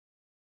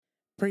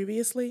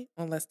Previously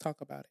on Let's Talk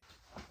About It.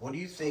 What do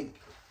you think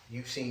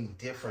you've seen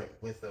different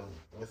with a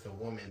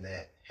woman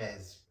that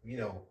has,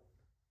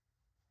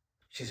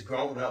 she's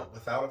grown up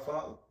without a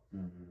father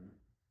Mm-hmm.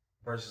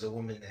 versus a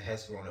woman that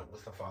has grown up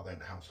with a father in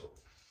the household?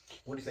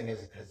 What do you think have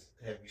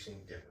you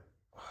seen different?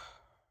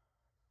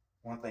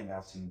 One thing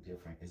I've seen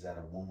different is that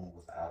a woman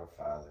without a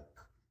father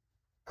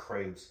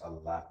craves a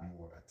lot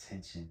more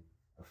attention,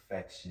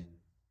 affection,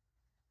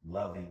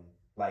 loving.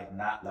 Like,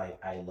 not like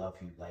I love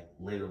you, like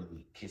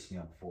literally kiss me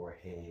on the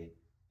forehead.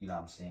 You know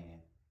what I'm saying?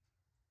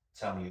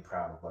 Tell me you're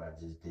proud of what I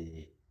just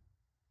did.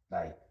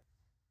 Like,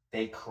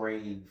 they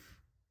crave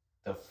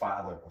the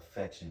father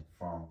affection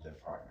from their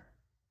partner.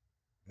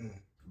 Mm.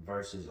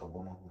 Versus a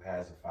woman who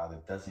has a father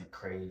doesn't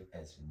crave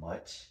as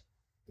much.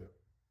 Yeah.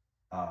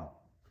 Um,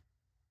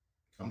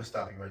 I'm gonna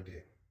stop you right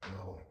there.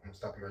 No, I'm gonna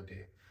stop you right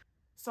there.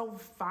 So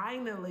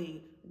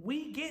finally,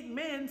 we get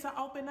men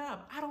to open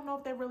up. I don't know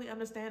if they really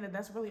understand that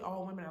that's really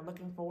all women are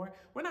looking for.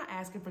 We're not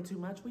asking for too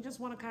much. We just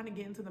want to kind of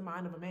get into the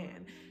mind of a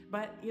man.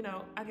 But,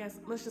 I guess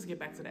let's just get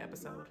back to the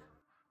episode.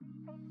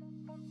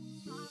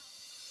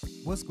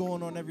 What's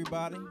going on,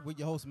 everybody? We're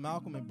your hosts,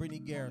 Malcolm and Brittany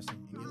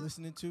Garrison, and you're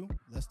listening to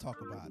Let's Talk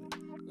About It.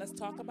 Let's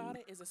Talk About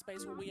It is a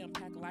space where we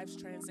unpack life's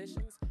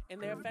transitions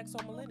and their effects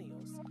on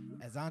millennials.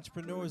 As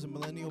entrepreneurs and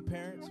millennial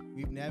parents,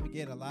 we've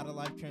navigated a lot of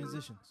life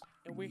transitions.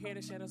 And we're here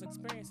to share those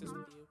experiences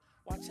with you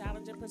while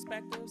challenging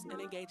perspectives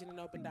and engaging in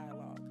open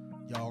dialogue.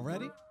 Y'all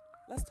ready?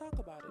 Let's talk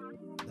about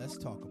it. Let's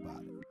talk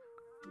about it.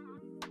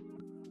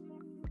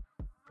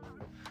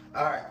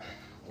 All right,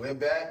 we're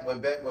back.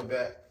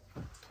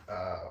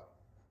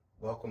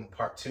 Welcome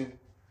part 2.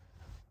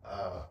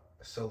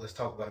 So let's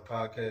talk about the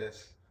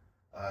podcast.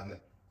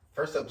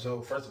 First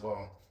episode, first of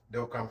all,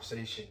 dope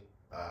conversation.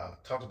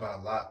 Talked about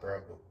a lot, bro,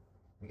 but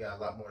we got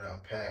a lot more to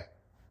unpack.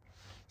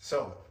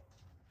 So,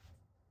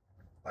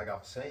 like I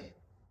was saying,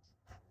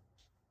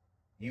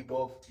 you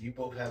both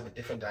have a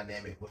different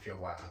dynamic with your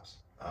wives.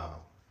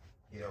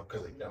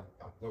 Because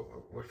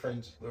we're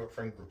friends, we're a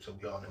friend group, so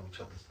we all know each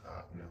other's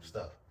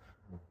stuff.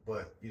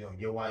 But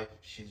your wife,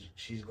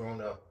 she's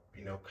grown up,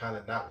 kind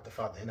of not with the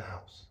father in the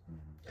house,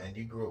 and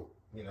you grew up,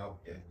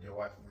 your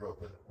wife grew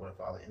up with a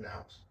father in the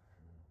house.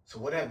 So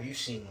what have you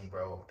seen,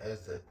 bro,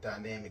 as the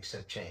dynamics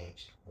have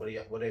changed? What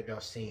have y'all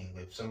seen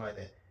with somebody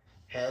that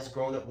has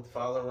grown up with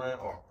father around,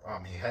 or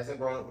hasn't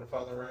grown up with a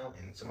father around,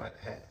 and somebody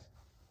that has?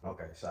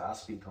 Okay, so I'll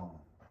speak on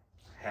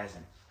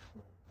hasn't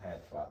had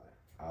a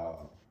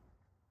father.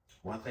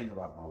 One thing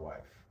about my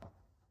wife,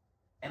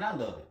 and I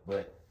love it,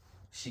 but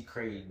she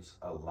craves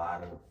a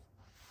lot of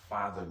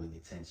fatherly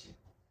attention,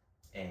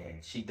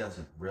 and she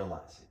doesn't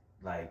realize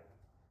it. Like,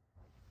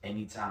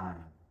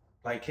 anytime,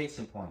 like case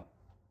in point,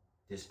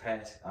 this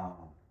past,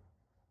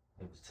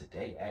 it was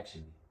today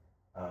actually,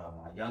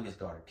 my youngest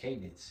daughter,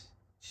 Cadence,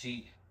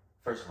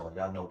 first of all,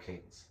 y'all know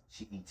Cadence,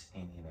 she eats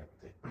any and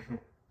everything.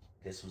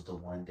 This was the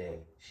one day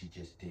she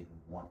just didn't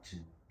want to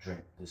drink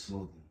the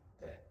smoothie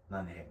that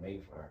London had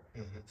made for her.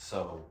 Mm-hmm.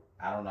 So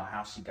I don't know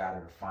how she got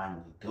her to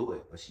finally do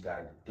it, but she got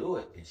her to do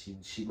it. And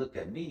she looked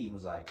at me and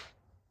was like,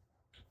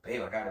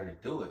 babe, I got her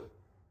to do it.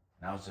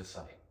 And I was just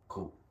like,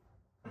 cool.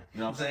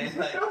 You know what I'm saying?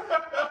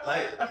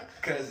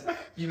 Cause,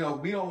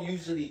 we don't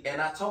usually,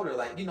 and I told her,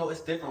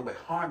 it's different with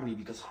Harmony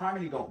because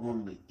Harmony don't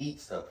normally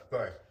eat stuff.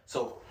 Right.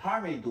 So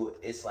Harmony do it,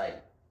 it's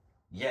like,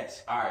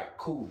 yes, all right,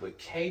 cool. But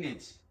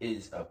Cadence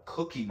is a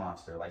cookie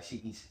monster. Like, she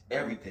eats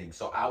everything.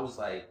 So I was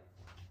like,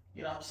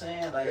 you know what I'm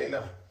saying?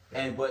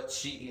 Like, but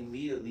she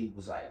immediately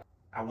was like,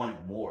 I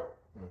wanted more.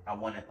 I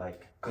wanted,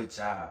 good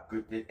job.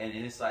 And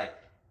it's like,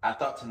 I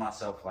thought to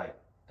myself,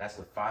 that's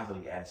the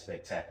fatherly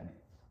aspect happening.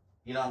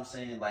 You know what I'm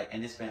saying?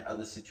 And it's been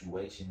other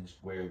situations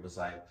where it was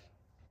like,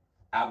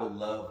 I would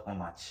love on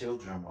my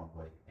children one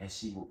way, and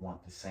she would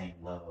want the same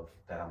love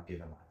that I'm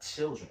giving my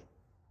children.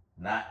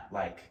 Not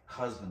like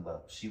husband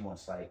love. She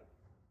wants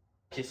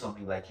kiss on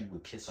me like you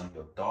would kiss on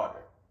your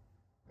daughter.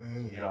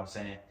 You know what I'm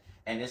saying?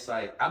 And it's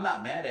like, I'm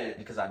not mad at it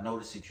because I know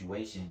the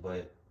situation,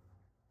 but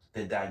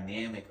the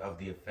dynamic of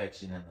the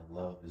affection and the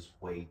love is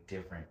way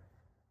different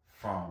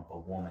from a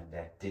woman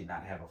that did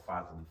not have a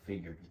fatherly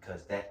figure,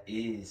 because that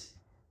is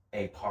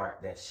a part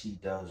that she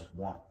does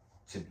want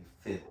to be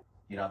filled.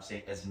 You know what I'm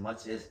saying? As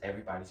much as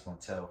everybody's going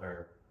to tell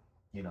her,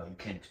 you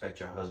can't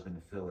expect your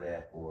husband to feel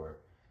that, or,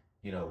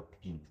 you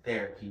need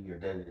therapy or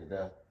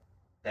da-da-da-da,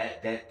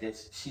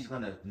 that's, she's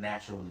going to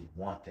naturally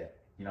want that.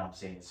 You know what I'm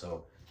saying?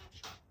 So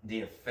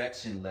the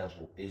affection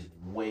level is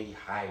way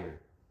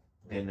higher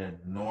than a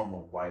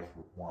normal wife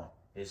would want.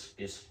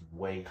 It's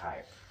way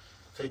higher.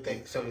 So you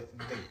think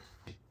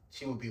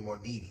she would be more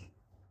needy?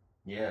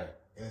 Yeah.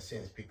 In a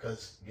sense,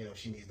 because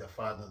she needs the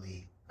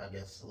fatherly, I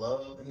guess,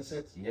 love in a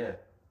sense. Yeah,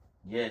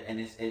 and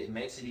it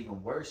makes it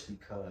even worse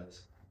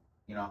because,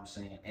 you know what I'm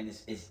saying, and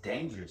it's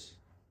dangerous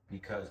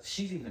because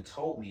she's even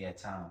told me at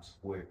times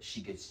where she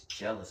gets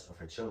jealous of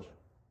her children.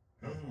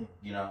 Mm-hmm.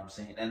 You know what I'm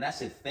saying, and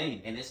that's a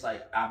thing. And it's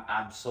like,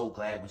 I'm so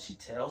glad when she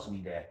tells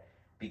me that,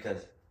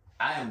 because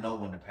I am no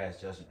one to pass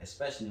judgment,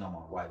 especially on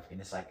my wife. And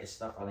it's like, it's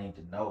stuff I need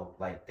to know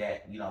like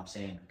that. You know what I'm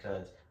saying,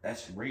 because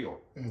that's real.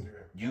 Mm-hmm.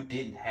 You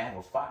didn't have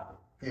a father.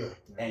 Yeah.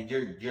 And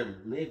you're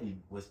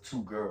living with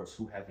two girls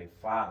who have a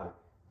father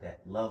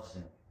that loves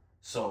them.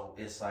 So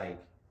it's like,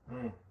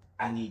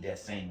 I need that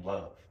same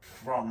love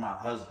from my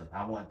husband.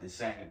 I want the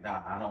same.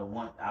 I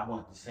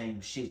want the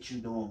same shit you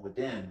doing with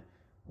them,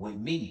 with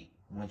me.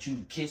 I want you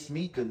to kiss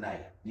me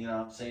goodnight. You know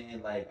what I'm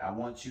saying? Like, I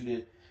want you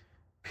to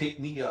pick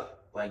me up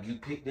like you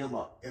pick them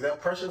up. Is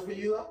that pressure for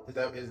you though?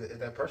 Is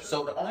that pressure?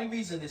 So the only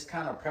reason it's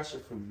kind of pressure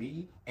for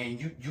me, and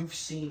you've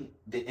seen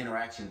the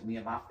interaction with me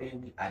and my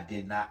family, I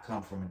did not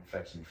come from an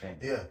affectionate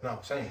family. Yeah, no,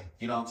 I'm saying.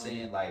 You know what I'm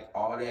saying? Like,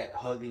 all that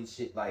hugging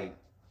shit, like,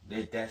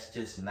 that's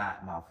just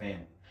not my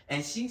family.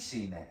 And she's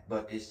seen that,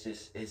 but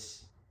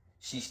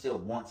she still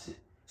wants it.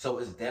 So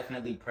it's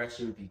definitely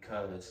pressure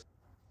because,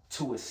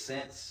 to a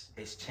sense,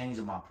 it's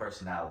changing my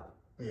personality.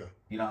 Yeah.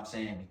 You know what I'm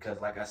saying? Because,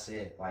 like I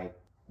said, like,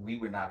 we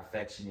were not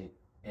affectionate.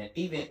 And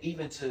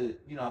even to,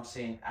 you know what I'm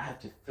saying, I have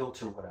to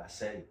filter what I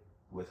say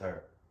with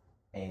her.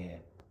 And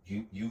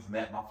you've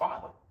met my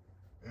father.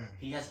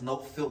 He has no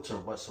filter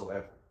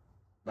whatsoever.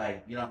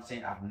 Like, you know what I'm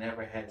saying? I've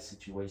never had a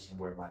situation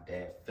where my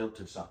dad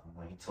filtered something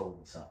when he told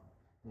me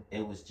something.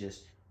 It was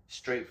just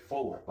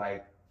straightforward.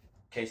 Like,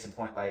 case in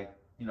point, like,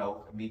 you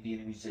know, me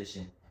being a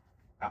musician,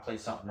 I play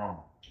something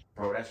wrong.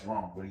 Bro, that's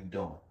wrong. What are you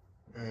doing?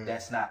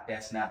 That's not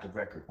the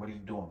record. What are you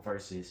doing?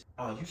 Versus,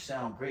 oh, you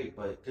sound great,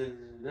 but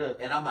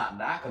and I'm not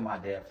knocking my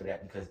dad for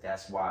that, because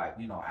that's why,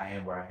 you know, I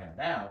am where I am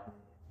now.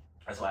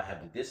 That's why I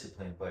have the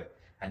discipline, but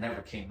I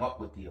never came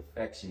up with the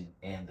affection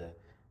and the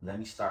let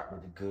me start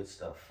with the good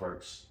stuff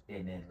first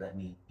and then let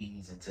me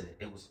ease into it.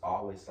 It was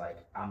always like,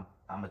 I'm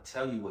gonna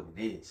tell you what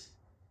it is,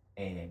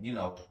 and, you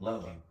know,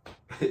 love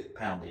you,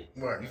 pound it.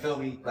 Right. You feel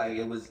me? Like,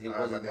 it wasn't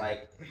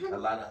like a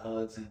lot of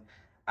hugs, and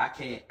I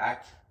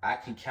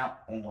can count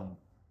on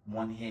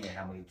one hand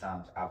how many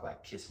times I've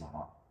like kissed my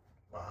mom.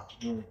 Wow.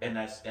 And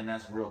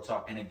that's real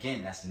talk. And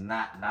again, that's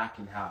not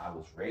knocking how I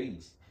was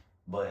raised,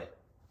 but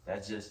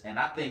that's just, and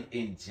I think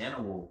in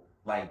general,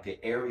 like,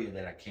 the area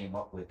that I came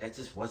up with, that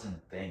just wasn't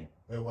a thing.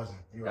 It wasn't.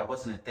 That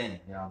wasn't a thing,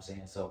 you know what I'm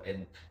saying? So,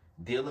 and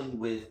dealing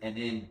with, and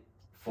then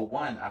for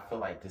one, I feel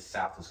like the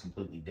South is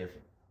completely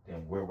different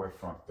than where we're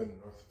from. In the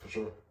North, for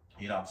sure.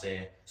 You know what I'm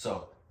saying?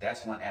 So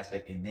that's one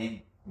aspect. And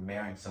then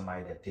marrying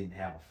somebody that didn't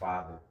have a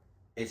father,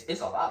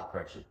 it's a lot of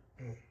pressure.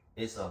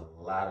 It's a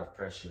lot of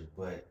pressure,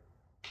 but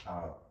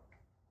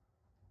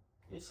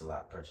it's a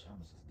lot of pressure.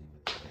 I'm just leave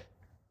it at that.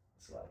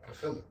 It's a lot of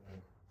pressure.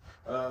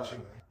 I feel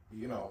it.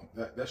 You know,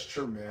 that's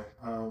true, man.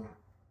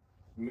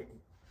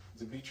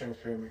 To be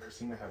transparent,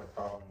 Christina had a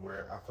problem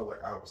where I felt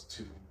like I was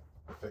too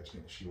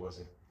affectionate and she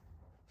wasn't.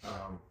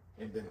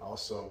 And then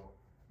also,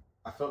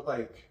 I felt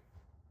like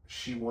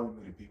she wanted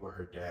me to be where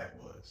her dad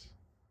was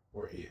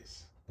or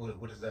is.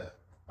 What is that?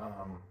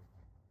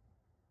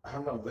 I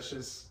don't know. Let's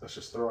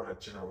just throw out a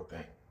general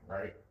thing,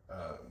 right?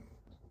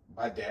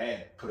 My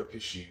dad put up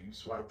his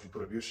shoes. Why don't you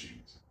put up your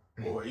shoes?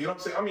 Or, you know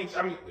what I'm saying?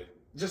 I mean,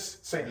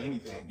 just saying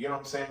anything. You know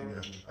what I'm saying?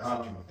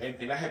 Yeah,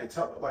 and I had to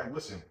tell her, like,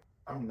 listen,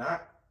 I'm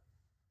not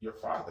your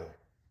father.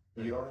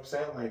 You know what I'm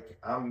saying? Like,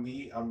 I'm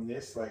me. I'm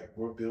this. Like,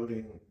 we're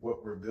building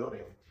what we're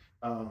building.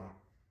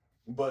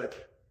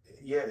 But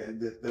yeah,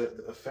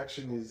 the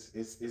affection is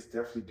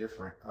definitely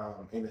different.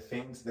 And the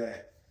things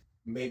that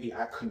maybe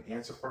I couldn't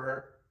answer for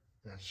her,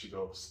 she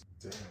goes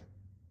to him.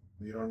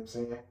 You know what I'm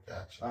saying?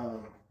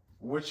 Gotcha.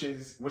 Which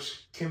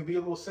can be a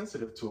little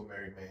sensitive to a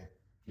married man,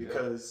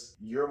 because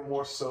you're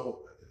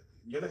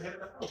the head of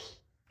the house.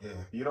 Yeah.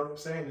 You know what I'm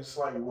saying? It's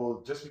like,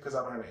 well, just because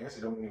I don't have an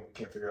answer don't mean we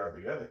can't figure it out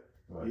together.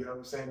 Right. You know what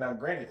I'm saying? Now,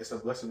 granted, it's a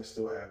blessing to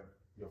still have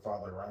your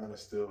father around.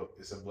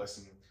 It's a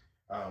blessing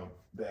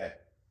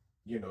that,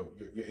 you know,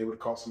 you're able to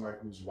call somebody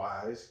who's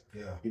wise.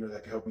 Yeah. You know,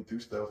 that can help you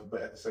through stuff.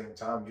 But at the same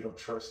time, you don't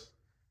trust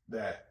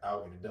that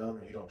I'll get it done,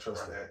 or you don't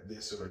trust that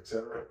this or et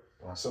cetera.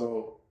 Right.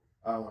 So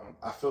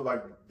I feel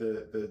like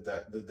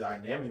the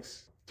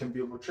dynamics can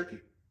be a little tricky.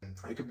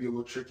 It could be a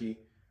little tricky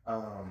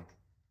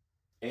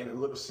and a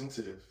little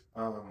sensitive.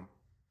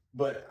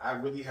 But I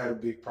really had a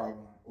big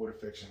problem with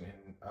affection,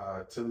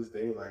 and to this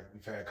day, like,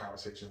 we've had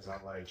conversations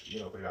on, like, you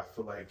know, babe, I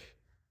feel like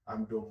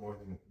I'm doing more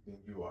than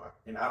you are,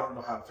 and I don't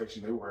know how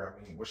affectionate they were.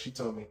 I mean, what she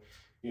told me,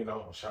 you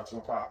know, shout out to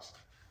my pops,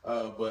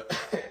 but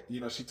you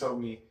know, she told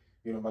me,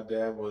 you know, my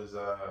dad was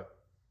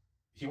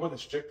he wasn't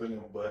strict on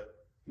him, but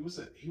he was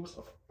a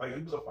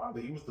father.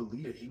 He was the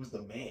leader. He was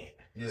the man.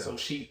 Yeah. So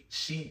she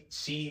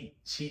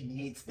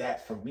needs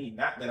that from me.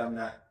 Not that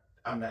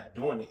I'm not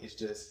doing it. It's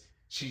just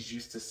she's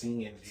used to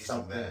seeing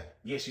something.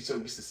 Yeah, she's so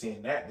used to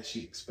seeing that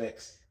she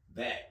expects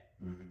that.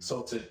 Mm-hmm.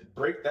 So to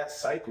break that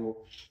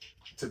cycle,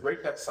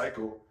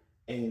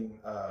 and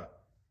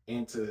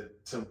to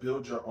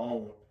build your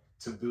own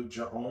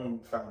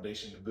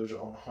foundation, to build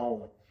your own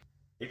home,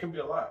 it can be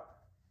a lot.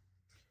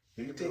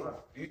 Do you think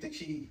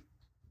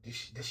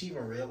does she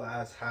even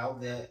realize how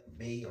that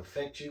may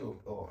affect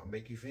you or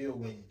make you feel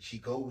when she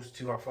goes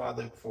to her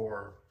father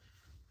for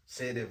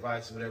said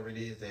advice, whatever it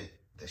is,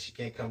 that she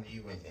can't come to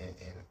you and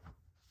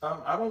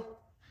I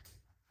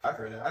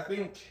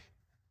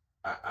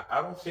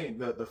don't think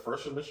the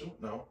first initial,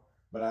 no,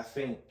 but I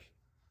think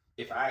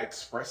if I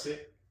express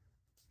it,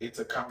 it's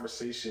a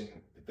conversation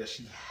that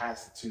she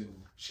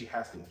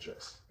has to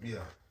address.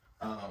 Yeah.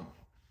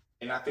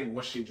 And I think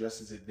once she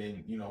addresses it,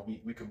 then, you know,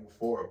 we can move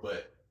forward,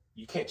 but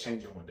you can't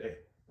change it one day,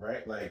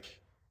 right? Like,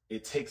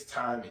 it takes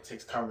time, it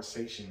takes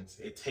conversations,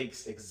 it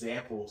takes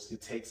examples,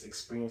 it takes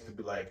experience to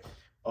be like,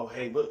 oh,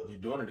 hey, look, you're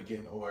doing it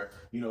again, or,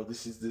 you know,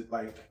 this is the,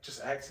 like,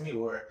 just ask me,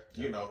 or,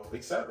 you know,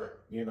 etc.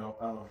 You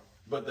know,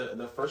 but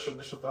the first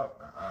initial thought,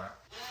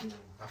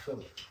 I feel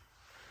it.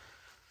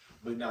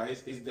 But no,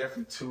 it's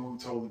definitely two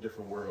totally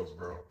different worlds,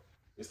 bro.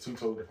 It's two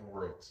totally different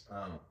worlds.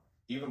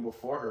 Even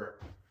before her,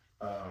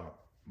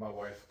 my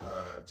wife,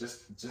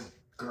 just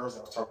girls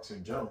I was talking to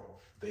in general,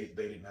 they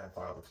didn't have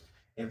fathers,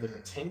 and the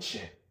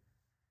attention,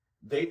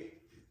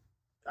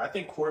 I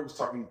think Corey was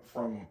talking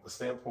from a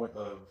standpoint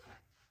of,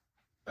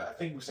 I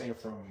think he was saying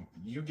from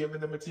you giving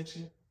them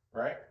attention,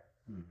 right?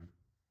 Mm-hmm.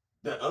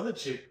 The other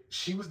chick,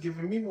 she was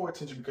giving me more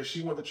attention because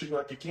she wanted to treat me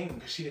like a king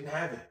because she didn't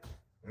have it.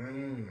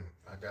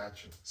 I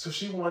got you. So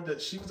she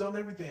was on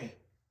everything.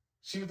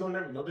 She was doing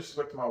everything. No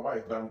disrespect to my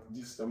wife, but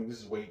this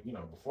is way, you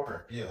know, before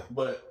her. Yeah.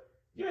 But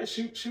yeah,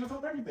 she was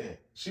on everything.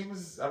 She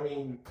was, I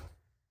mean,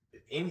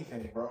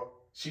 anything, bro.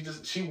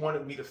 She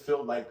wanted me to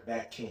feel like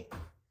that king.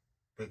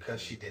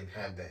 Because she didn't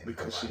have that.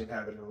 Because she didn't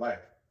have it in her life.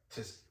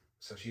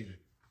 So she's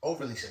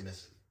overly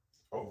submissive.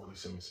 Overly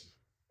submissive.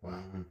 Wow.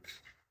 Mm-hmm.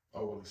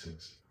 Overly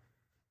submissive.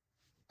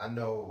 I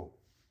know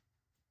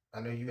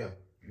you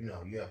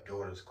have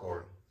daughters,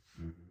 Corey.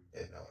 Mm-hmm.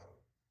 And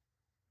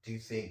do you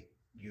think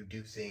you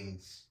do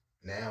things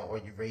now, or are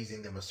you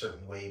raising them a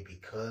certain way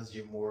because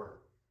you're more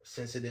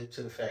sensitive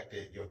to the fact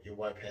that your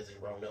wife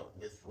hasn't grown up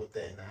with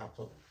that in the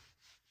household?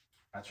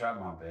 I try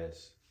my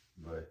best,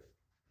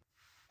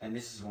 and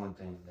this is one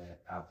thing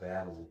that I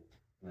battle with.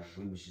 You know,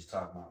 we was just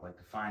talking about like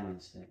the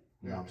finance thing.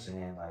 You know what I'm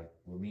saying? Like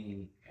with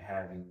me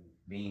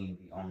being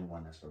the only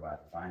one that's providing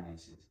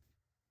finances,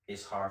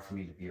 it's hard for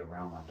me to be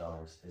around my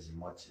daughters as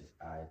much as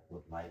I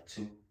would like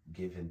to,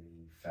 given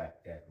the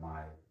fact that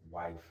my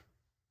wife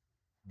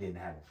didn't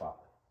have a father.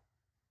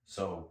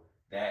 So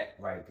that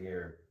right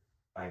there,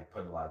 like,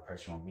 put a lot of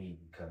pressure on me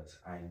because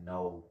I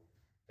know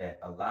that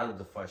a lot of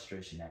the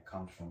frustration that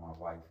comes from my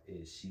wife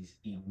is she's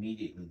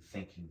immediately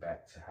thinking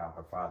back to how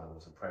her father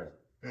was a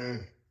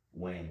president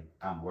when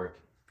I'm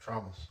working.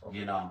 Traumas. Okay.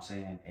 You know what I'm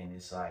saying? And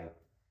it's like,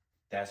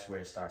 that's where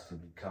it starts to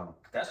become,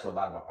 that's where a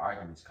lot of our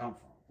arguments come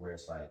from, where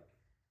it's like,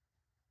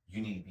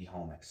 you need to be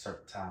home at a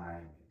certain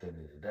time,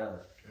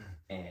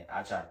 And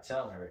I try to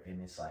tell her, and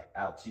it's like,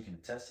 Alex, you can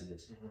attest to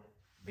this. Mm-hmm.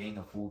 Being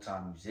a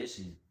full-time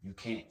musician, you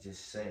can't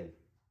just say,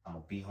 I'm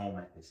gonna be home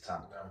at this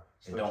time.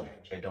 No,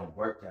 it don't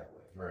work that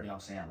way. Right. You know what I'm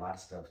saying? A lot of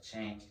stuff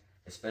changed,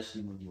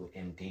 especially when you were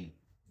MD.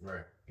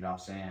 Right. You know what I'm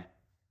saying?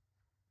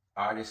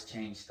 Artists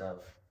change stuff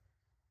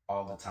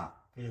all the time.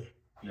 Yeah.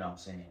 You know what I'm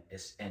saying?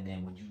 And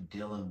then when you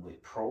dealing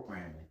with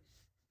programming,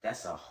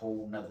 that's a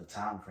whole nother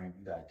time frame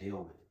you gotta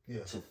deal with.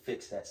 Yeah. To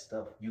fix that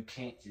stuff. You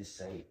can't just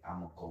say,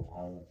 I'm gonna go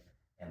home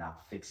and I'll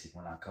fix it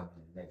when I come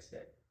in the next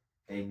day.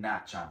 They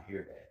not trying to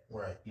hear that.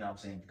 Right. You know what I'm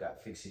saying? You gotta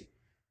fix it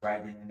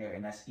right then and there.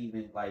 And that's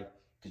even like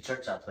the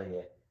church I play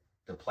at,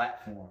 the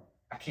platform,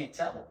 I can't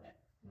tell them that.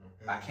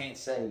 Mm-hmm. I can't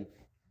say,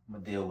 I'm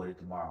gonna deal with it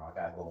tomorrow. I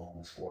gotta go home,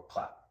 it's 4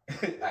 o'clock.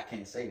 I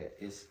can't say that.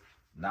 It's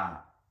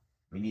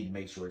we need to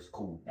make sure it's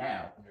cool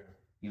now. Yeah.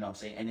 You know what I'm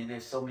saying? And then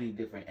there's so many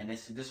different, and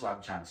this is why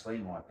I'm trying to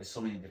explain more. There's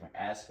so many different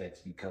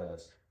aspects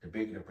because the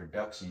bigger the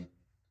production,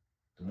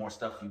 the more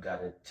stuff you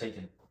gotta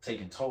take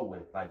in toll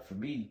with. Like for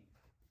me,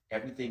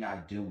 everything I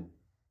do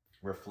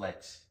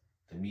reflects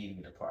the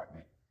media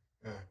department,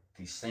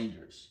 the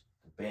singers,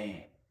 the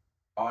band,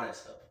 all that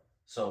stuff.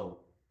 So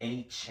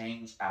any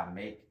change I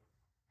make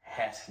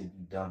has to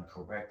be done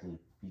correctly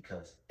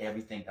because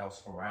everything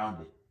else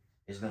around it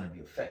is gonna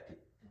be affected.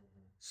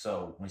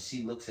 So when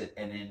she looks at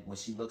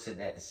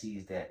that and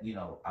sees that, you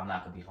know, I'm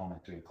not gonna be home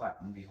at 3 o'clock,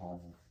 I'm gonna be home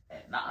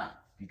at 9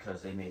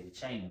 because they made a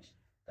change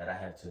that I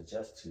had to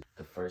adjust to.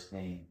 The first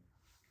thing,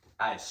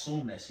 I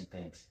assume that she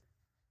thinks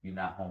you're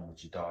not home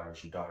with your daughter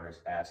is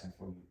asking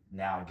for you.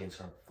 Now it gives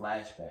her a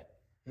flashback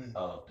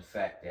of the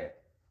fact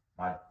that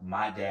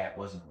my dad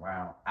wasn't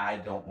around. I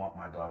don't want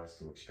my daughters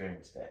to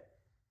experience that.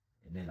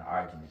 And then the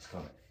argument's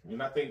coming.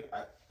 And I think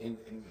in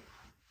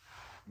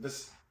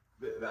this,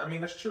 I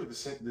mean, that's true.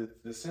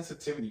 The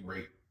sensitivity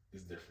rate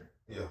is different.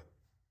 Yeah.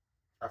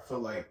 I feel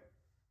like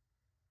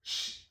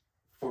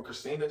for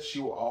Christina, she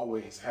will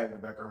always have in the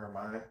back of her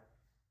mind,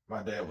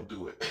 my dad will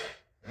do it.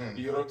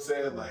 You know what I'm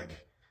saying? Like,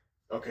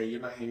 okay,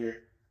 you're not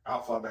here.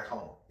 I'll fly back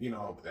home. You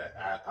know,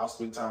 I'll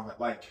spend time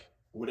like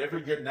whatever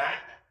you're not,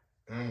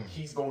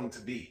 he's going to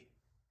be.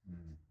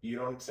 You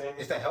know what I'm saying?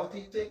 Is that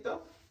healthy, you think,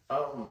 though?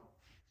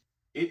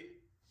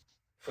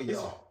 For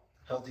y'all.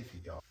 Healthy for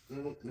y'all?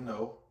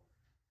 No.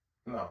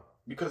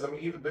 Because, I mean,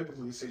 even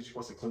biblically, it says you're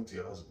supposed to cling to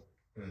your husband.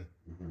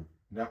 Mm-hmm.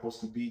 You're not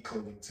supposed to be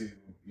clinging to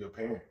your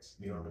parents.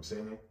 You know what I'm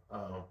saying?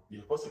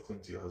 You're supposed to cling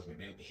to your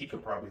husband. And he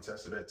could probably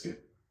attest to that, too.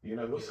 You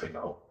know, he'll say,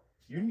 no,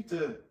 you need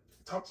to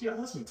talk to your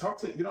husband.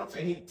 You know what I'm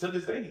saying? To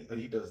this day,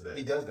 he does that.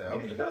 He does that.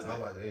 Okay. He does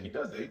that. He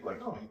does that. He's like,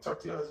 no, you talk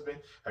to your husband.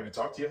 Have you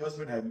talked to your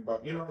husband?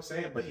 You know what I'm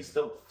saying? But he's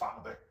still a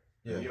father.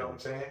 Yeah. You know what I'm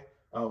saying?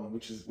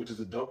 which is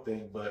a dope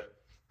thing. But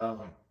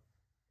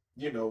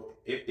you know,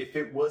 if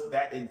it was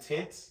that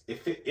intense,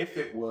 if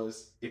it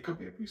was, it could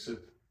be abusive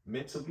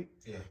mentally.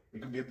 Yeah,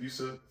 it could be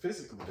abusive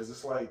physically, because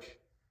it's like,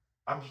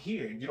 I'm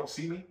here and you don't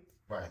see me.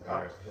 Right.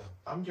 Yeah.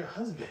 I'm your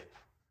husband.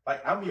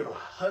 Like, I'm your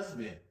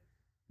husband.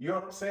 You know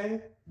what I'm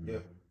saying? Yeah.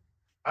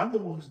 I'm the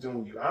one who's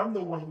doing you. I'm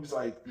the one who's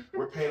like,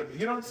 we're paying.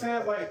 You know what I'm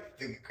saying? Like,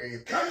 think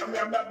crazy.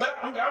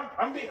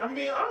 I'm being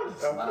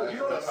honest. You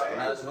know what I'm saying?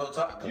 That's what I'm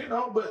talking. You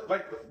know, but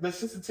like the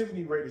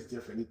sensitivity rate is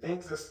different. The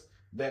things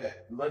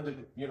that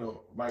London, you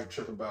know, might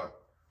trip about,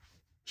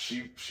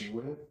 she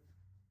wouldn't.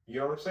 You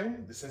know what I'm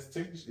saying? The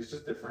sensitivity is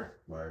just different.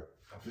 Right.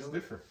 It's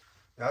different.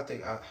 I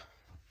think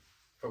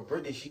for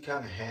Brittany, she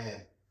kind of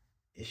had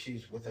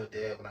issues with her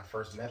dad when I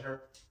first met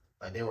her.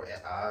 Like, they were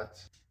at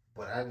odds.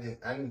 But I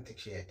didn't think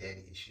she had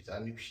daddy issues. I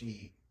knew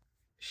she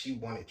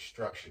wanted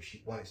structure.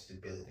 She wanted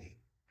stability.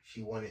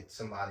 She wanted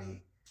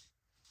somebody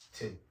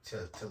to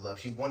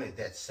love. She wanted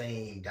that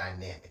same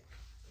dynamic.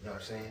 You know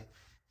what I'm saying?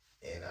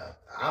 And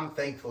I'm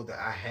thankful that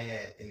I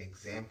had an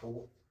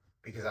example,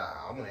 because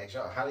I'm gonna ask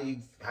y'all, how do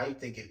you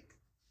think it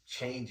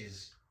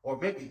changes, or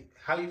maybe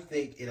how do you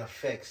think it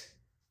affects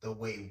the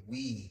way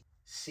we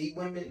see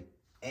women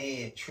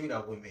and treat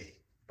our women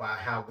by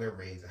how we're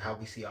raised and how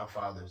we see our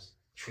fathers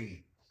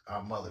treat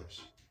our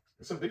mothers?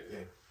 It's a big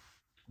thing.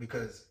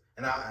 Because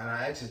I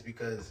ask this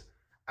because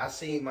I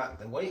seen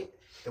the way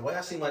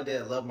I seen my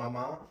dad love my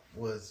mom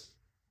was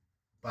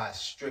by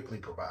strictly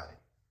providing.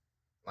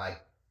 Like,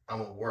 I'm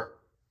gonna work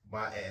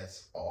my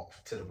ass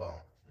off to the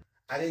bone.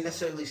 I didn't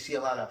necessarily see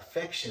a lot of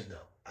affection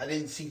though. I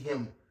didn't see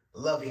him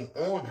loving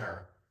on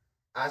her.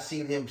 I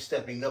seen him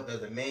stepping up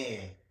as a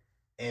man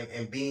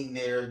and being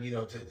there, you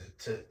know,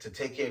 to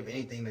take care of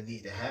anything that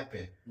needed to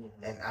happen.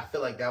 Mm-hmm. And I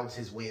feel like that was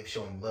his way of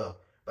showing love.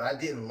 But I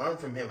didn't learn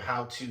from him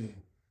how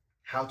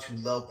to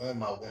love on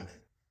my woman.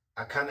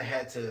 I kind of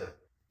had to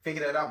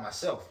figure that out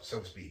myself, so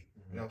to speak.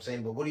 Mm-hmm. You know what I'm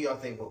saying? But what do y'all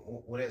think?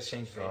 What has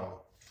changed for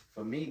y'all?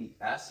 For me,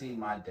 I see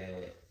my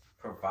dad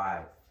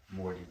provide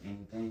more than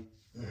anything,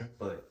 mm-hmm.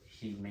 but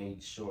he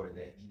made sure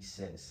that he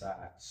set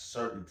aside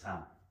certain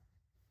time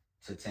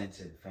to tend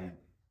to the family.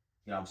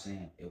 You know what I'm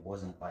saying? It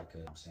wasn't like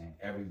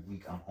every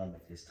week I'm home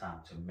at this time,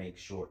 to make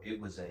sure it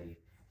was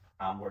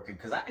I'm working.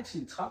 Because I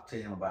actually talked to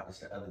him about this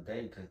the other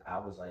day, because I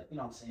was like, you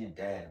know what I'm saying,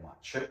 Dad, am I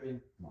tripping?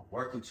 Am I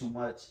working too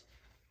much?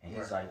 And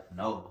he's like,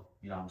 no,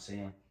 you know what I'm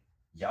saying?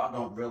 Y'all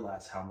don't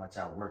realize how much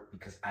I work,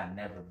 because I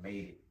never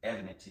made it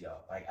evident to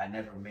y'all. Like, I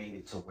never made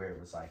it to where it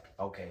was like,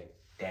 okay,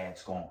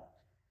 Dad's gone.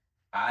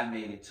 I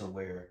made it to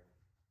where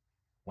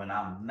when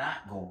I'm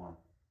not going,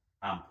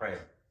 I'm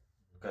present.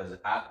 Because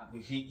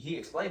he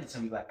explained it to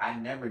me, like, I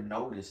never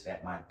noticed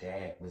that my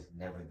dad was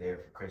never there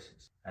for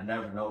Christmas. I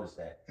never noticed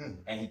that. Mm.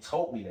 And he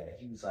told me that.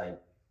 He was like,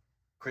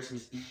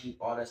 Christmas Eve,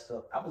 all that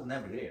stuff, I was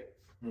never there.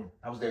 Mm.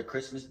 I was there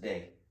Christmas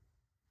Day.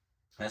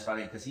 That's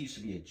why, because he used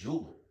to be a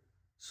jeweler.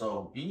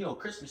 So, you know,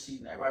 Christmas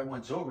season, everybody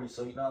wants jewelry,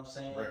 so you know what I'm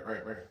saying?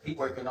 Right. He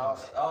working all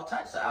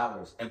types of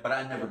hours. But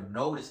I never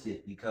noticed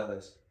it,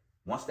 because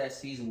once that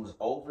season was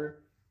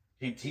over,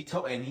 he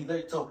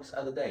literally told me this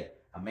other day,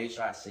 I made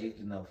sure I saved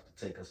enough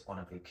to take us on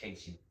a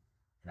vacation,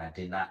 and I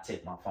did not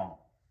take my phone.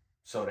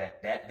 So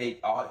that day,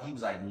 he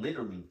was like,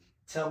 literally,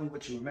 tell me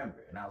what you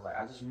remember. And I was like,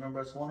 I just remember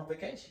us going on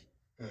vacation.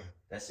 Mm.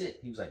 That's it.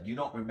 He was like, you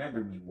don't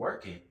remember me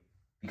working,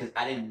 because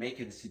I didn't make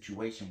it a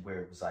situation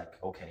where it was like,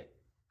 okay,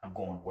 I'm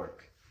going to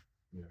work.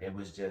 Yeah. It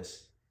was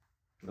just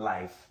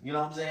life. You know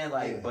what I'm saying?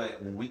 Like, yeah.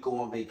 But when we go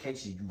on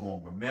vacation, you're going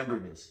to remember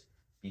this,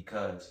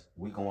 because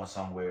we going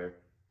somewhere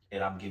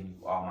and I'm giving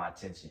you all my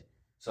attention.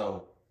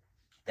 So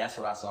that's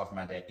what I saw from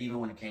my dad. Even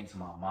when it came to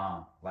my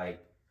mom,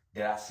 like,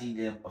 did I see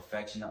them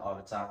affectionate all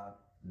the time?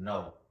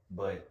 No.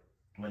 But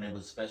when it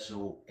was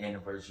special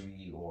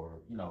anniversary or,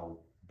 you know,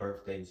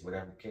 birthdays,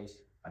 whatever the case,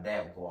 my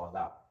dad would go all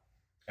out.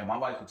 And my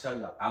wife would tell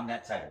you, I'm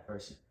that type of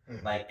person.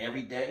 Mm-hmm. Like,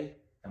 every day,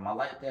 am I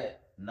like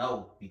that?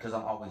 No, because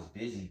I'm always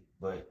busy.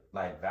 But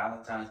like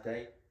Valentine's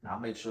Day, I'll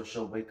make sure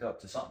she'll wake up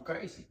to something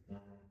crazy. Mm-hmm.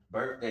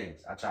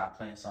 Birthdays, I try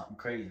playing something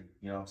crazy.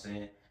 You know what I'm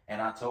saying?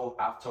 And I've told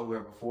her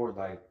before,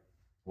 like,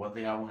 one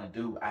thing I want to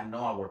do, I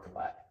know I work a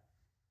lot,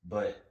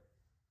 but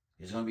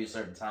there's going to be a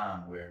certain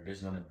time where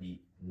there's going to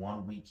be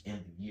 1 week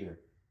in the year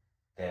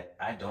that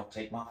I don't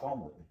take my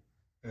phone with me.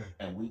 Mm.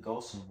 And we go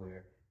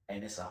somewhere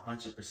and it's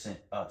 100%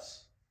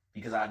 us,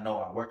 because I know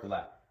I work a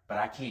lot, but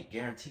I can't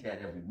guarantee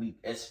that every week,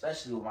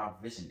 especially with my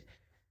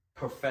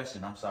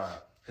profession. I'm sorry.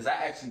 Because I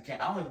actually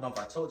can't, I don't even know if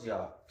I told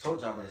y'all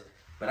this,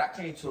 but I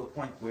came to a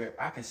point where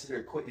I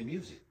considered quitting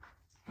music.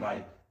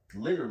 Like,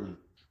 literally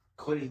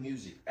quitting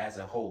music as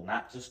a whole,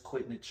 not just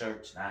quitting the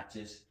church, not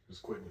just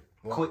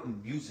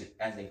quitting music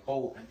as a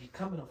whole, and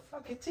becoming a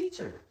fucking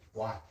teacher.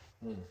 Why?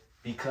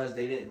 Because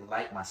they didn't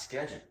like my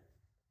schedule.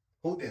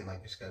 Who didn't like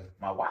your schedule?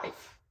 My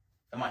wife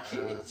and my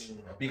kids.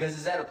 Because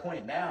it's at a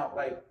point now,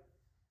 like,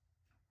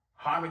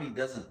 Harmony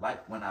doesn't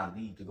like when I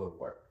leave to go to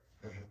work.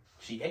 Mm-hmm.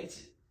 She hates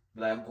it.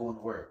 Like, I'm going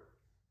to work.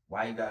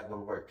 Why you gotta go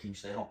to work? Can you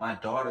stay home? My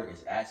daughter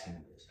is asking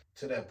me this.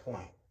 To that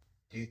point,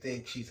 do you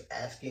think she's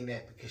asking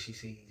that because she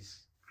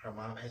sees her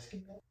mom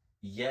asking that?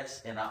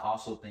 Yes, and I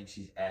also think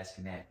she's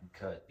asking that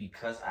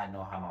because I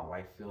know how my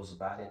wife feels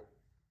about it.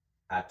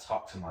 I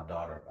talk to my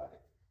daughter about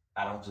it.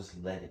 I don't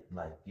just let it,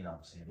 like, you know what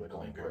I'm saying,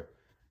 go and work.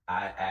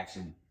 I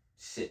actually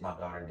sit my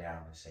daughter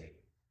down and say,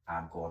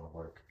 I'm going to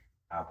work.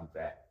 I'll be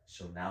back.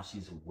 So now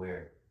she's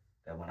aware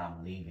that when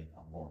I'm leaving,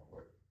 I'm going to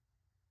work.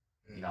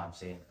 You know what I'm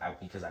saying?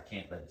 Because I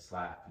can't let it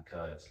slide,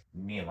 because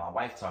me and my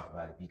wife talk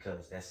about it,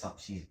 because that's something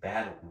she's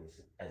battled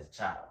with as a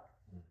child.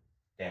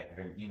 That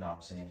her, you know what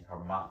I'm saying, her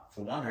mom,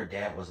 for one, her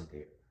dad wasn't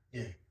there.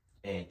 Yeah.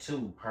 And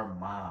two, her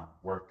mom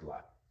worked a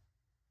lot.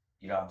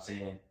 You know what I'm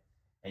saying?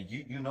 And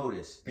you know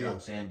this, you know what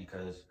I'm saying,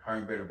 because her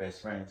and Britt are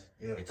best friends.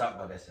 Yeah. They talk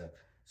about that stuff.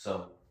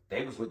 So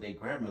they was with their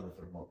grandmother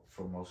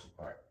for the most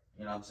part.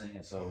 You know what I'm saying?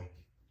 So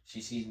she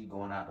sees me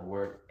going out to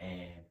work,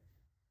 and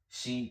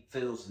she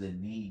feels the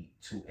need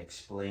to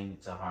explain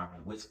it to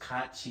Harmony, which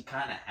she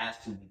kind of has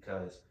to,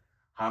 because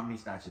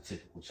Harmony's not your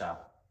typical child.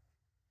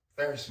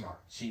 Very smart.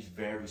 She's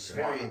very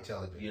smart. Very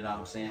intelligent. You know what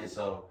I'm saying?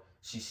 So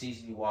she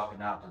sees me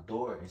walking out the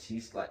door, and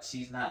she's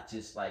not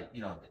just like,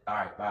 you know, all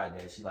right, bye,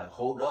 Dad. She's like,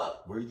 hold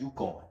up, where you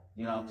going?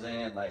 You know what I'm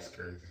saying? Like,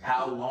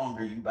 how long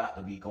are you about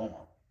to be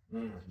gone?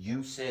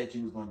 You said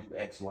you was going to do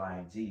X, Y,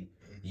 and Z.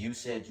 You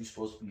said you're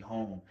supposed to be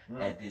home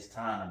at this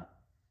time.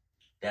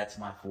 That's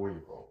my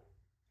 4-year-old.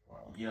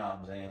 Wow. You know what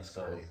I'm saying? That's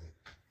so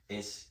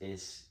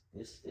crazy.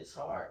 It's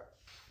hard.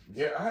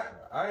 Yeah,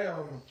 I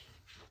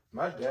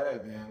my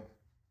dad, man.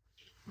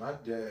 My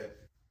dad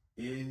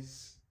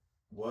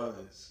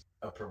was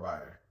a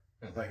provider.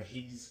 Like,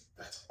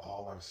 that's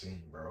all I've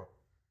seen, bro.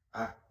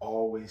 I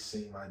always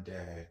seen my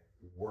dad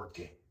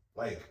working.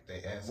 Like,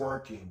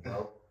 working,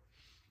 bro.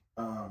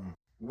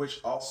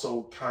 Which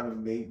also kind of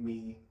made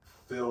me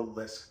feel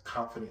less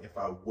confident if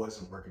I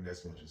wasn't working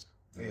as much as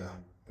yeah.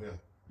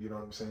 You know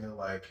what I'm saying?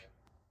 Like,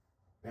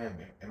 man,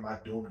 am I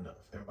doing enough?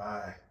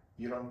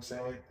 You know what I'm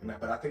saying?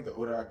 But I think the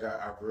older I got,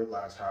 I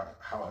realized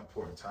how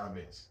important time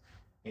is.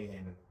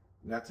 And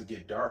not to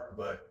get dark,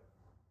 but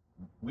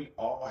we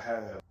all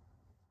have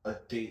a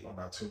date on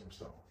our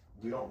tombstone.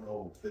 We don't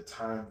know the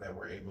time that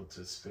we're able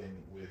to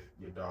spend with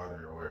your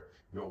daughter or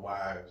your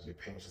wives, your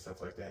parents, and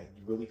stuff like that. And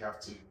you really have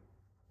to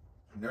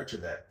nurture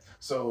that.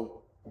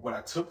 So what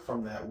I took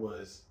from that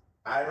was,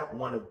 I don't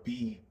want to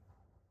be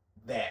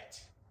that.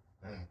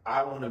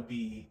 I want to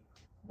be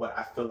what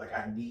I feel like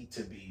I need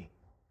to be.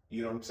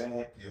 You know what I'm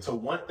saying? Yeah. To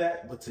want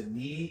that, but to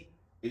need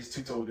is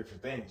two totally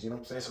different things. You know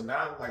what I'm saying? So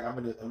now, like, I'm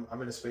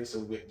in a space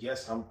of,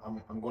 yes, I'm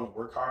going to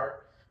work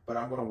hard, but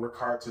I'm going to work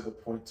hard to the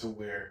point to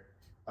where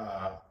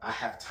I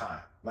have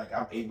time. Like,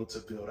 I'm able to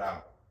build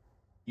out,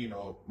 you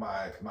know,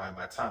 my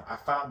time. I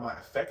found my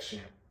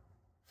affection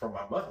from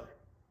my mother.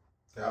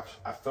 Yeah.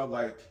 I felt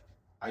like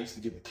I used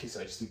to give a kiss.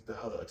 I used to give the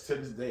hug. To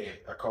this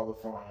day, I call her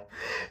phone.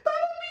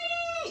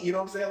 You know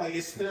what I'm saying? Like,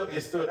 it's still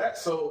that.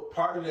 So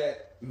part of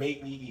that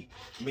made me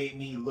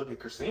look at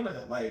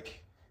Christina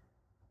like,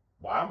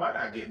 why am I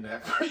not getting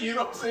that? You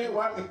know what I'm saying?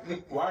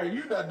 Why are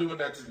you not doing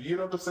that to me? You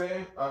know what I'm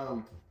saying?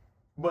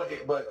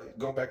 But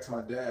going back to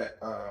my dad,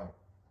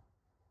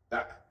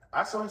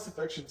 I saw his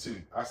affection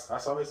too. I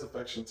saw his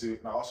affection too,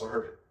 and I also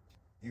heard it.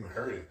 You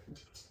heard it?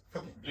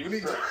 What do you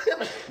mean you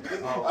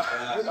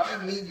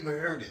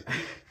heard it?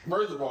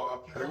 First of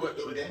all,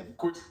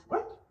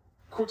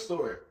 quick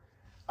story.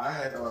 I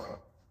had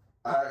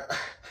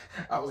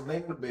I was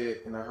laying in the bed,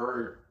 and I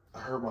heard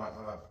my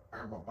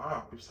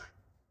mom. It was like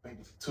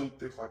maybe 2,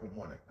 3 o'clock in the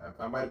morning.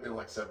 I might have been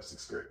like 7th,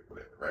 6th grade,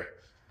 whatever, right?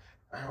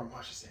 I heard my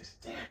mom. She says,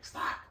 "Dad,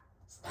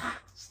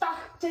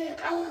 stop, Dad,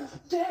 oh,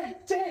 Dad,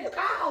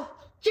 oh,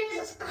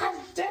 Jesus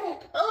Christ,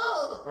 Dad,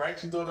 oh." Right?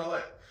 She's doing all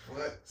that.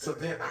 What? So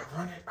then I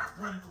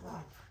run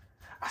along.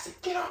 I said,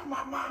 "Get off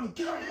my mommy,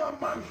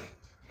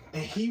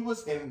 and he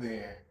was in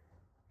there.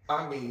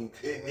 I mean,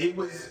 it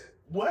was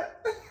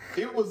what?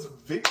 It was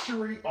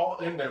victory all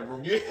in that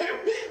room. You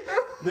hear me?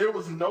 There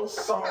was no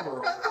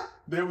sorrow.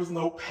 There was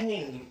no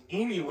pain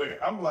anywhere.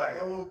 I'm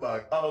like, oh my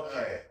God.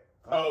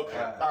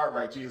 Okay, all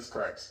right, Jesus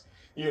Christ.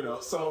 You know,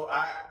 so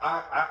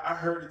I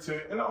heard it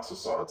too, and I also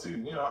saw it too.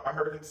 You know, I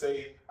heard him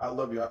say, "I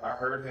love you." I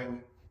heard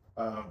him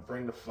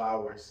bring the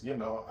flowers. You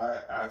know,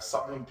 I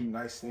saw him do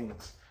nice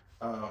things.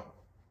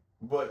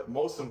 But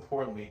most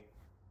importantly,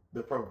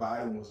 the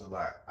providing was a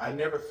lot. I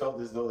never felt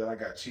as though that I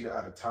got cheated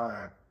out of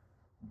time,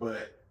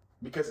 but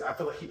because I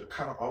feel like he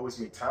kind of always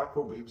made time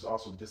for it, but he was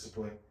also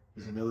disciplined.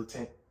 He's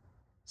militant.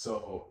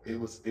 So it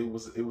was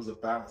a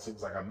balance. It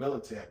was like, I'm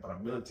militant, but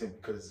I'm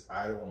militant because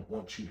I don't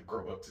want you to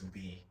grow up to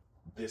be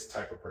this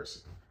type of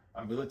person.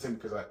 I'm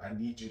militant because I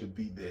need you to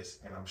be this,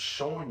 and I'm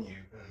showing you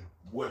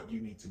what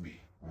you need to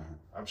be.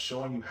 I'm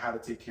showing you how to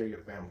take care of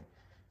your family.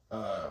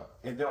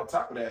 And then on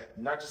top of that,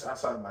 not just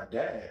outside of my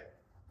dad,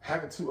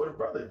 having 2 other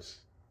brothers,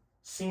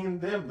 seeing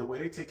them, the way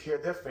they take care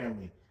of their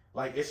family.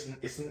 Like, it's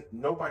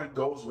nobody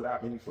goes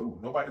without any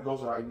food. Nobody goes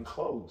without any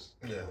clothes.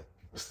 Yeah.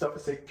 Stuff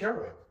is taken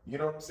care of. You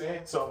know what I'm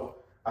saying?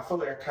 So I feel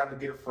like I kind of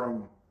get it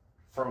from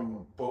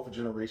both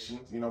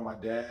generations. You know, my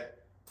dad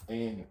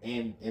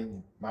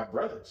and my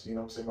brothers. You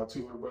know what I'm saying? My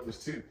 2 older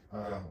brothers too.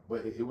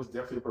 But it was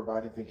definitely a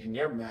providing thing, and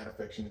they're mad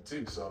affectionate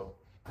too. So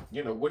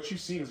you know, what you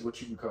see is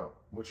what you become.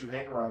 What you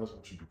hang around is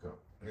what you become.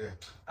 Yeah.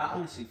 I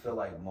honestly feel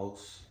like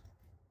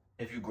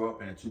if you grow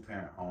up in a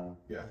 2-parent home,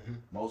 Yeah.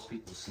 most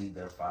people see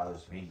their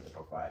fathers being a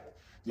provider.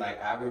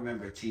 Like, I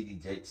remember T.D.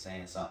 Jakes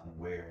saying something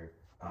where,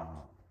 I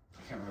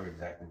can't remember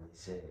exactly what he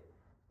said,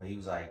 but he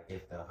was like,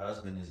 if the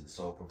husband is the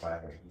sole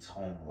provider, he's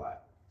home a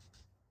lot,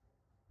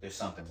 there's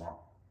something wrong.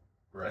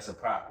 Right. That's a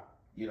problem.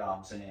 You know what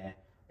I'm saying?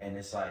 And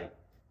it's like,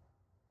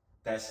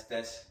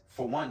 that's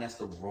for one, that's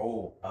the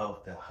role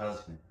of the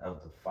husband,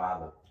 of the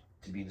father,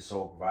 to be the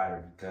sole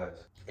provider,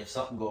 because if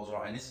something goes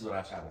wrong, and this is what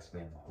I try to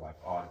explain to my wife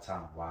all the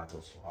time, why I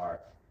go so hard.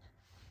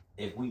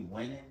 If we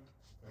winning,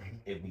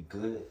 if we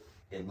good,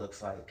 it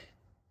looks like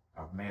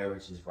our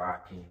marriage is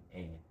rocking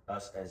and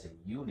us as a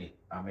unit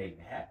are making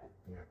it happen.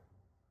 Yeah.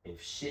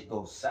 If shit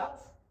goes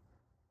south,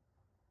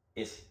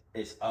 it's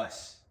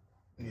us.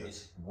 Yeah.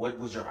 It's what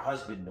was your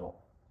husband doing?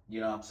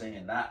 You know what I'm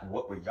saying? Not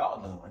what were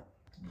y'all doing.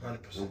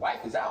 100%. The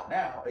wife is out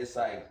now. It's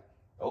like,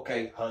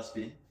 okay,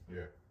 husband,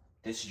 Yeah.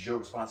 this is your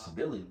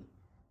responsibility.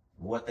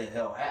 What the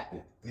hell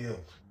happened? Yeah.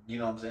 You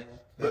know what I'm saying?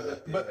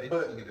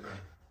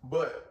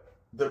 But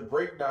the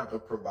breakdown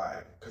of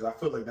providing, because I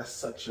feel like that's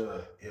such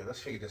a let's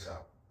figure this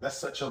out. That's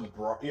such a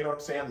broad, you know what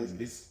I'm saying?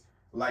 It's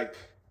like,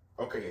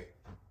 okay,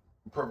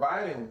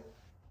 providing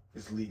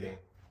is leading,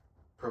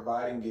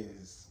 providing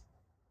is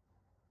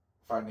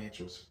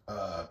financials,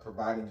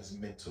 providing is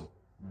mental,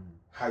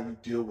 how you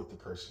deal with the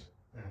person.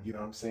 You know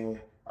what I'm saying?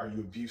 Are you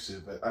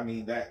abusive? I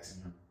mean, that's,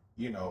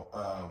 you know,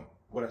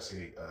 what I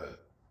say,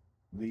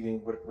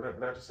 leading, what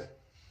did I just say?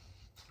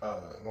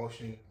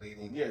 Emotion,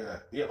 leading. Yeah,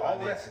 all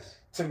of that.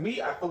 To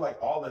me, I feel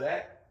like all of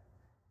that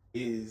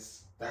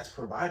that's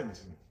providing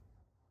to me.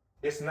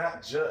 It's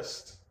not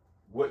just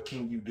what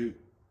can you do.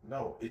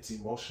 No, it's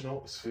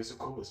emotional, it's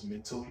physical, it's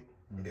mentally.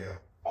 Yeah.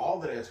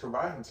 All of that is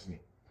providing to me.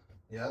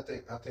 Yeah,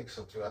 I think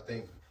so too. I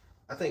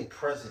think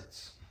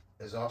presence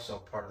is also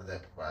part of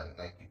that providing.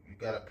 Like you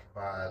gotta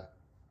provide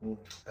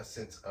a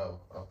sense of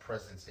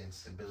presence and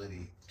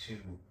stability to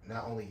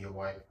not only your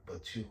wife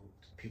but to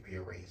people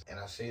you're raising. And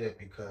I say that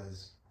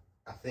because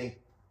I think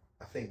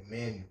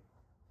men,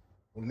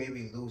 we may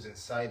be losing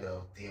sight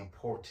of the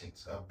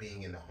importance of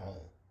being in the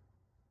home.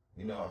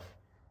 You know,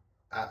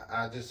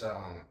 I just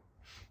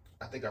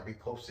I think I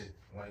reposted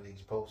one of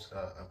these posts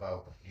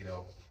about, you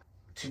know,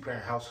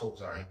 2-parent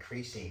households are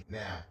increasing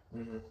now,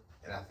 and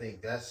I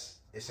think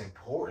it's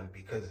important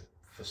because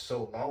for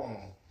so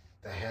long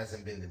that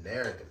hasn't been the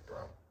narrative,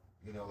 bro.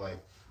 You know, like,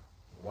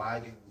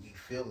 why do we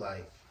feel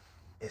like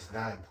it's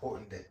not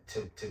important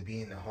to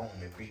be in the home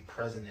and be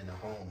present in the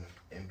home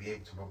and be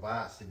able to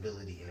provide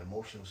stability and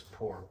emotional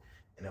support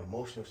and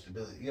emotional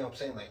stability? You know what I'm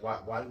saying? Like,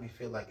 why do we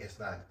feel like it's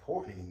not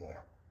important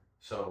anymore?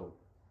 So,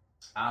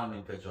 I don't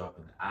mean to cut you off,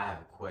 but I have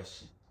a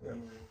question. Yeah.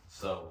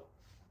 So,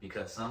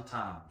 because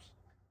sometimes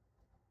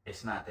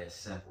it's not that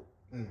simple.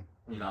 You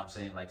know what I'm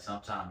saying? Like,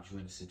 sometimes you're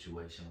in a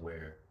situation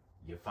where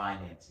your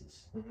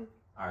finances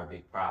are a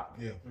big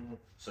problem. Yeah.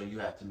 So you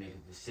have to make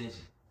a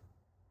decision.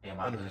 Am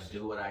I going to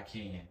do what I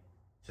can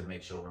to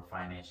make sure we're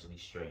financially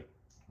straight,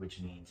 which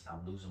means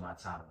I'm losing my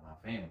time with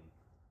my family,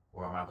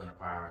 or am I going to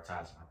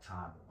prioritize my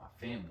time with my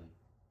family,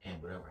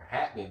 and whatever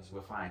happens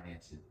with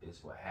finances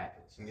is what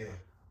happens? Yeah.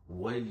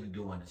 What do you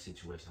do in a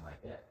situation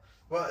like that?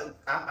 Well,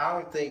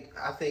 I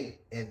think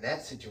in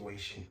that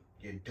situation,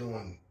 you're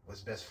doing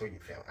what's best for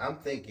your family. I'm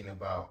thinking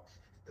about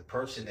the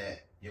person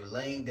that you're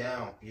laying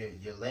down,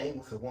 you're laying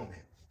with a woman,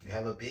 you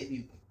have a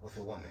baby with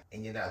a woman,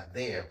 and you're not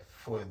there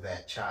for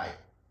that child.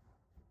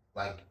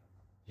 Like,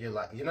 you're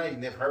not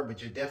even there for her,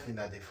 but you're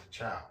definitely not there for the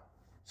child.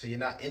 So you're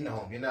not in the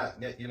home. You're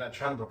not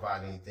trying to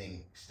provide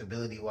anything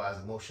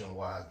stability-wise,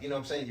 emotional-wise. You know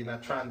what I'm saying? You're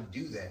not trying to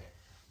do that.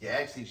 You're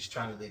actually just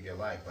trying to live your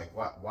life. Like,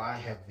 why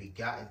have we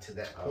gotten to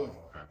that point?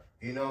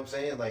 You know what I'm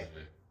saying? Like,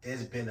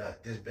 there's been a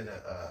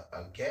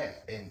gap,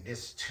 and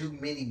there's too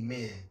many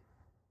men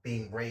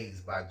being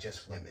raised by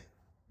just women.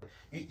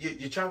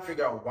 You're trying to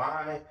figure out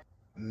why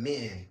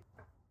men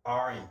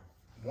aren't,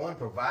 one,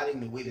 providing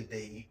the way that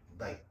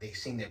they've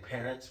seen their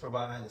parents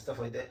provide and stuff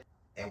like that.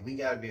 And we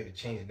gotta be able to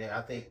change it now.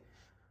 I think,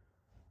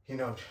 you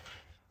know,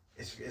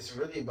 it's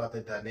really about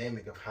the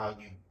dynamic of how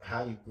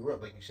you grew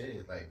up, like you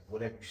said, like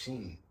what have you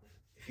seen?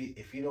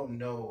 If you don't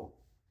know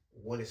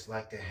what it's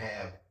like to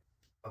have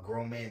a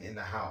grown man in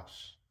the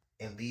house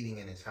and leading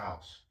in his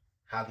house,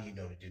 how do you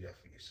know to do that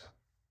for yourself?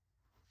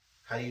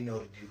 How do you know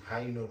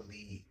to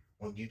lead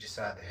when you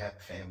decide to have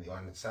a family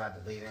or decide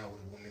to lay down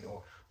with a woman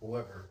or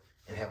whoever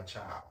and have a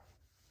child?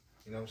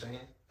 You know what I'm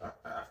saying?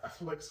 I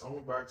feel like it's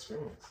only by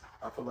experience.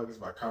 I feel like it's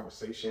about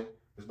conversation.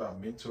 It's about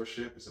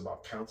mentorship. It's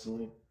about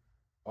counseling,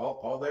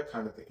 all that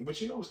kind of thing. But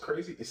you know what's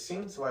crazy? It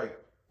seems like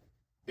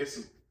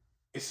it's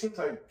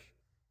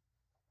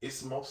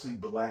mostly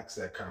blacks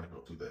that kind of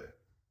go through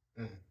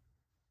that.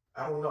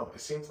 I don't know.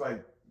 It seems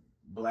like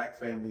black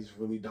families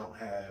really don't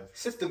have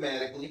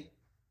systematically.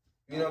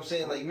 You know what I'm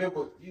saying? Like,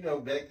 remember, you know,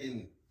 back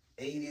in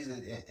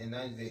 80s and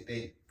 90s,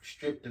 they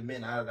stripped the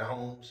men out of the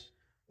homes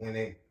when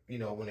the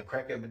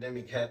crack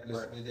epidemic happened.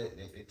 Right.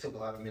 They took a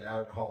lot of men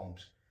out of the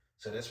homes.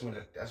 So that's when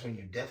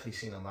you definitely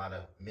seen a lot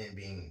of men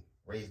being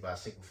raised by a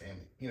single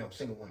family,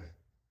 single women.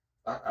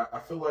 I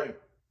feel like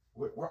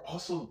we're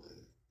also,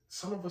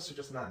 some of us are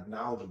just not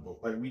knowledgeable.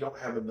 Like, we don't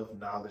have enough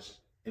knowledge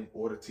in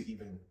order to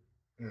even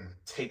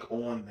take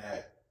on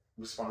that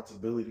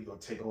responsibility or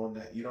take on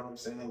that, you know what I'm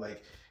saying?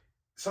 Like,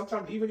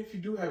 sometimes even if you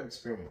do have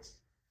experience,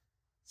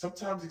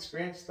 sometimes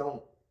experience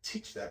don't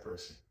teach that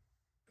person.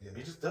 Yeah.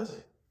 It just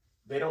doesn't.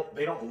 They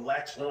don't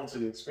latch on to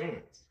the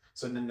experience.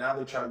 So then now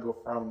they try to go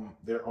from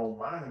their own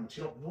mind, but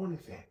you don't know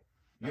anything.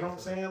 You know what I'm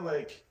saying?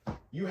 Like,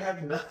 you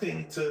have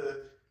nothing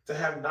to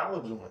have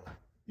knowledge on.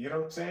 You know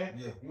what I'm saying?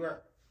 Yeah, you're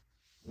right.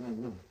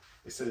 Mm-hmm.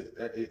 It's an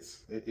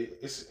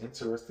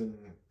interesting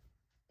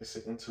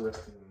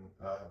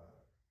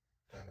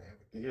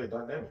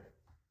dynamic.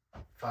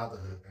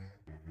 Fatherhood,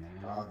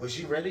 man. Was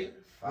you ready?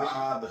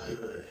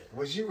 Fatherhood.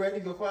 Was you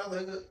ready for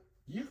fatherhood?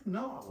 You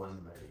know I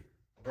wasn't ready.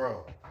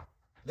 Bro.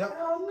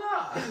 Hell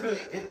no.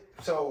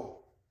 So,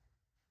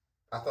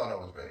 I thought I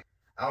was ready.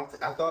 I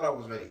thought I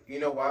was ready. You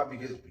know why?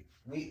 Because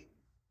we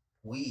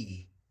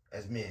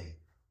as men,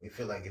 we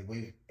feel like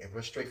if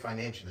we're straight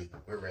financially,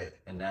 we're ready.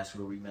 And that's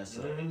where we mess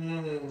up.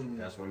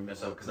 That's where we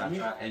mess up. Because I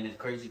tried, and the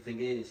crazy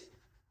thing is,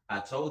 I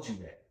told you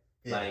that.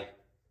 Yeah. Like,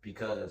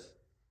 because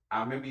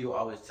I remember you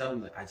always telling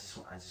me, like, I just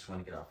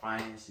want to get our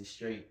finances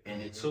straight. And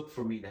it took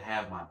for me to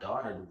have my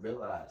daughter to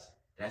realize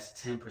that's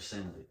 10%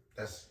 of it.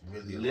 That's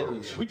really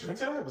literally. Should we drink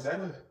that? Was that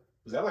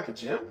like a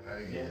gym?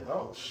 Yeah.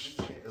 Oh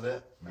shit.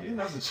 Man,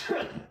 that's a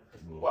gym.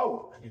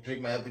 Whoa. You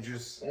drink my apple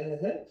juice.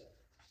 Mm-hmm.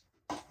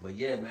 But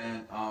yeah,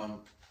 man,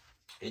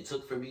 it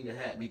took for me to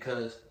have,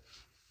 because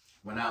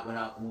when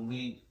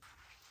we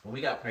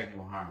got pregnant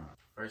with Harmony,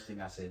 first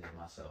thing I said to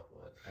myself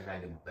was, I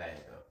gotta get my bag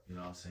up. You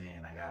know what I'm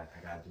saying? I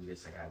gotta do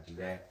this, I gotta do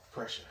that.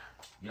 Pressure.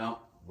 You know,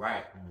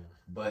 right.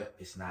 But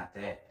it's not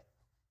that.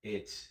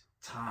 It's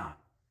time.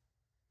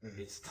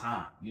 It's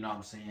time. You know what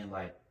I'm saying?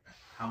 Like,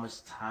 how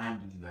much time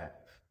do you have?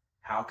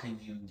 How can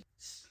you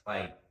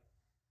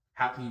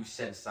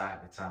set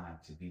aside the time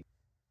to be?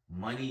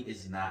 Money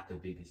is not the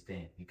biggest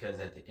thing, because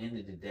at the end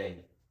of the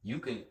day, you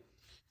can,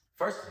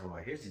 first of all,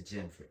 here's a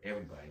gem for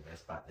everybody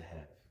that's about to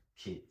have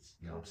kids.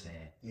 You know what I'm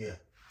saying? Yeah.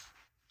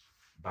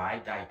 Buy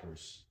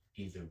diapers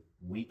either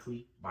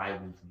weekly,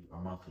 bi-weekly,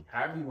 or monthly.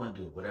 However you want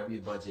to do it, whatever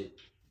your budget,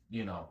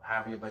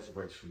 however your budget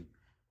works for you.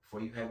 Before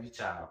you have your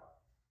child,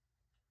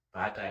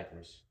 buy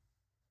diapers.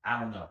 I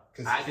don't know.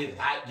 I did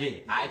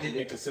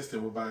it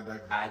consistent with buying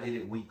diapers. I did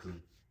it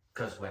weekly,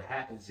 because what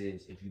happens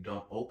is, if you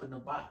don't open the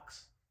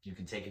box, you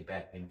can take it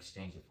back and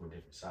exchange it for a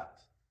different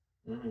size.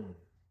 You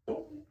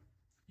know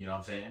what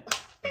I'm saying?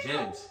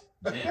 Gems.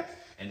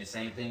 And the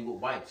same thing with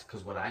wipes,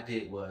 because what I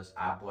did was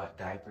I bought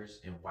diapers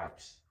and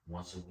wipes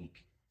once a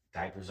week.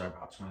 Diapers are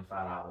about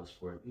 $25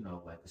 for,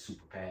 like the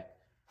super pack.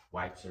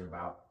 Wipes are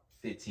about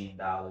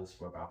 $15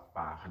 for about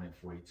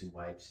 542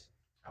 wipes.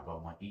 I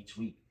bought one each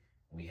week.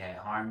 When we had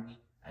Harmony,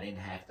 I didn't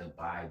have to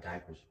buy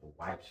diapers or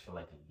wipes for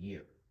like a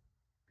year,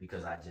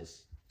 because I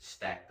just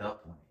stacked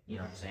up on it. You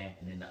know what I'm saying?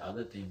 And then the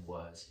other thing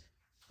was,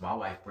 my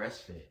wife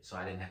breastfed, so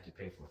I didn't have to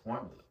pay for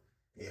formula.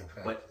 Yeah,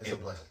 but it's a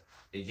blessing.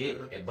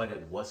 But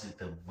it wasn't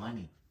the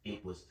money.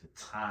 It was the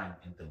time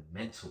and the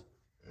mental.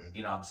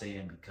 You know what I'm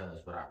saying?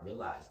 Because what I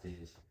realized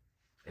is,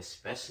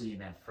 especially in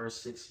that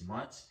first 6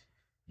 months,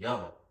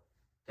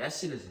 that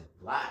shit is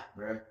a lot,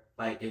 bro.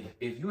 Like,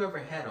 if you ever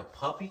had a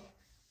puppy,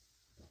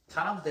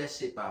 times that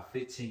shit by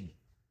 15.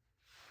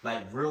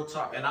 Like, real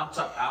talk. And I'm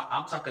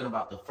talking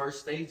about the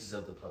first stages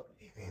of the puppy.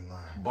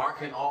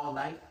 Barking all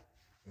night,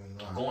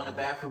 going to the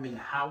bathroom in the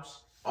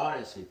house, all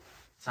that shit.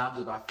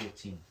 Times about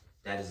 15.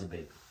 That is a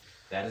baby.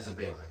 That is a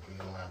baby.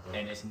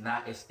 And it's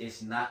not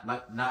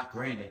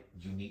granted.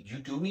 You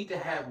do need to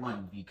have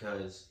money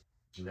because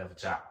you have a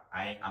child.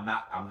 I'm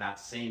not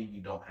saying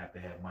you don't have to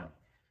have money,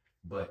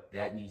 but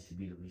that needs to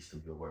be the least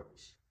of your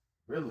worries.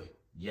 Really?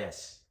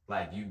 Yes.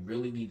 Like, you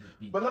really need to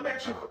be. But let me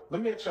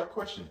ask you a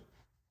question.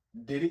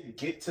 Did it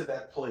get to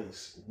that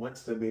place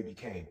once the baby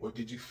came, or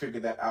did you figure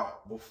that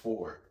out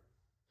before?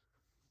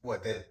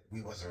 What, that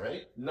we wasn't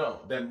ready? No,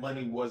 that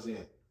money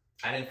wasn't.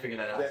 I didn't figure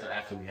that out until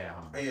after we had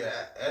Harmony. Yeah,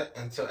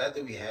 until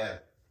after we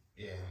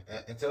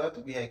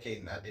had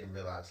Kaden, I didn't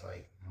realize,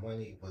 like,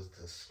 money was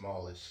the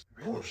smallest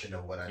portion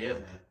of what I did.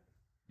 Man.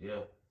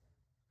 Yeah.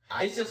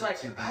 It's just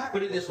like,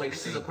 put it this way.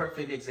 This is a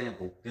perfect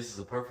example. This is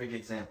a perfect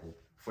example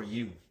for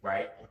you,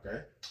 right?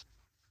 Okay.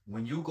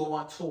 When you go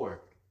on tour,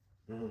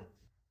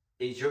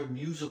 is your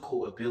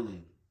musical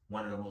ability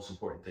one of the most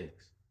important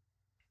things?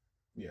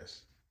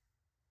 Yes.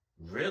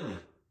 Really?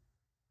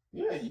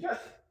 Yeah, you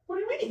got. What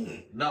do you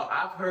mean? No,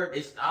 I've heard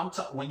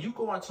when you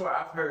go on tour,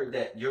 I've heard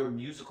that your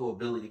musical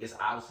ability is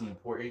obviously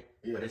important,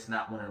 but it's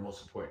not one of the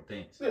most important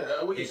things.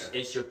 Yeah,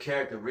 it's your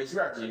characteristic.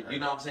 Right. You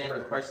know what I'm saying?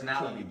 Your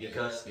personality.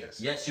 Because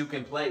yes, you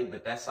can play,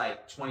 but that's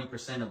like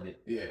 20% of it.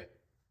 Yeah.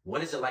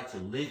 What is it like to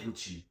live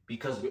with you?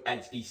 Because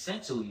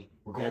essentially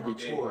we're going on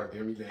tour.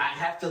 Every day. I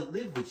have to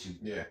live with you.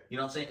 Yeah. You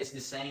know what I'm saying? It's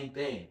the same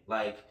thing.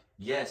 Like,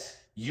 yes,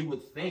 you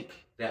would think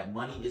that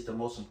money is the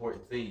most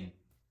important thing,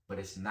 but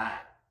it's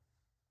not.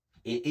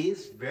 It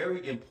is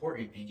very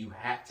important, and you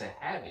have to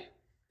have it.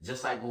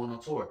 Just like going on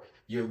tour.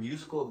 Your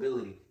musical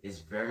ability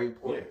is very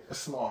important. Yeah, it's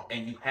small.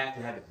 And you have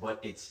to have it,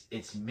 but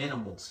it's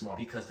minimal. Small.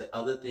 Because the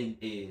other thing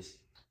is,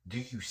 do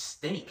you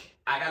stink?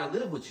 I gotta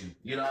live with you.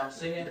 You know what I'm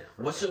saying?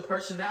 What's your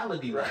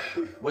personality like?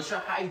 What's your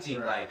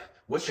hygiene like?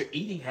 What's your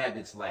eating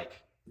habits like?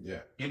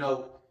 Yeah. You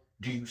know,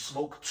 do you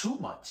smoke too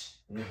much?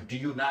 Mm-hmm. Do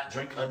you not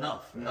drink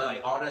enough? Mm-hmm.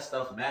 Like all that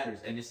stuff matters.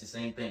 And it's the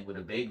same thing with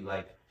a baby.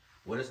 Like,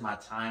 what is my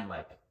time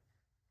like?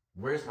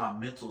 Where's my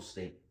mental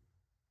state?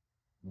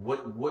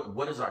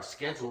 What is our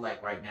schedule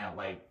like right now?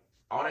 Like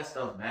all that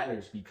stuff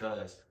matters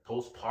because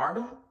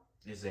postpartum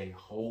is a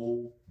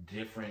whole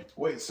different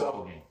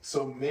ballgame.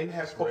 So men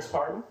have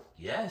postpartum?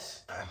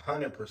 Yes.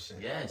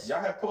 100%. Yes.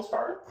 Y'all have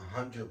postpartum?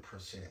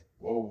 100%.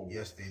 Whoa.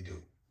 Yes, they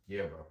do.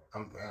 Yeah, bro.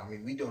 I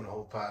mean, we doing a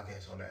whole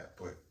podcast on that,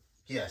 but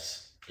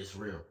yes. It's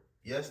real.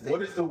 Yes, they What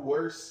do. is the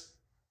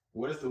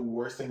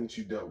worst thing that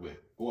you dealt with?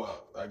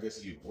 Well, I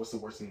guess what's the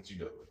worst thing that you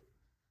dealt with?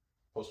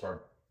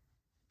 Postpartum.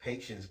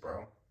 Patience,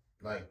 bro.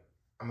 Like,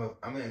 I'm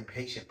an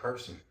impatient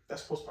person.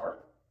 That's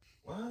postpartum.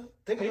 What?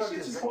 Think about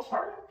Patience this. is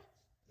postpartum?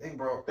 Think,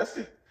 bro. That's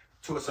the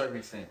To a certain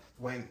extent.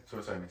 To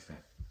a certain extent.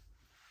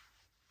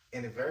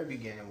 In the very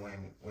beginning,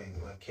 when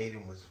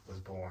Caden was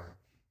born,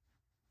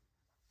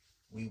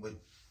 we would,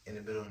 in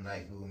the middle of the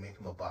night, we would make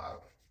him a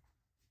bottle.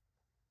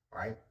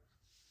 Right?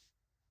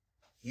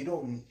 You're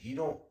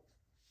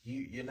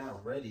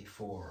not ready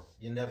for,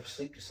 you never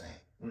sleep the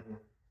same. Mm-hmm.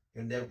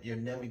 You'll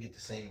never get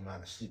the same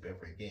amount of sleep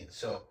ever again.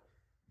 So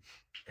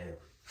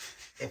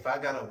if I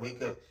gotta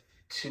wake up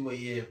 2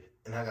 a.m.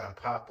 and I gotta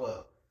pop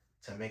up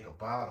to make a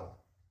bottle,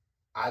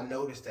 I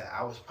noticed that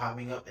I was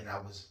popping up and I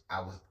was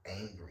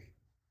angry.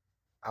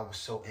 I was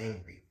so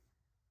angry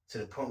to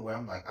the point where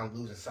I'm like, I'm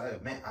losing sight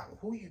of, man,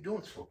 who are you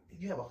doing this for?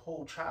 You have a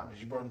whole child that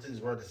you brought into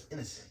this world that's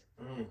innocent.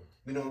 Mm.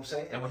 You know what I'm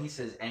saying? And when he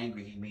says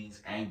angry, he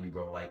means angry,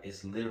 bro. Like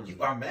it's literally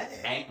You are mad.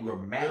 We're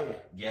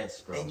mad.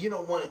 Yes, bro. And you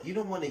don't want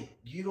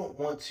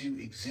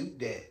to exude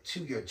that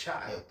to your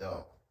child,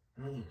 though.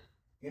 Mm.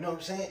 You know what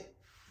I'm saying?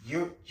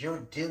 You're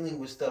dealing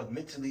with stuff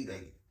mentally,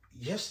 like,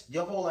 yes,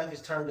 your whole life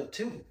is turned up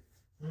too.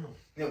 Mm.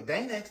 You know, they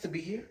ain't asked to be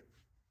here.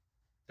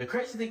 The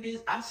crazy thing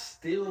is,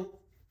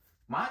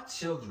 my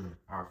children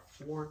are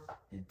 4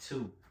 and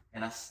 2,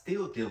 and I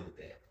still deal with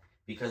that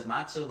because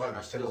my children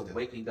are still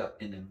waking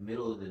up in the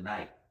middle of the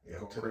night. Yeah,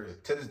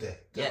 to this day.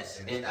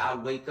 Yes, and I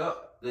wake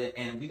up,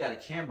 and we got a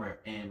camera,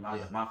 and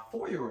my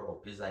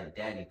 4-year-old is like,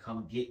 "Daddy,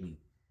 come get me,"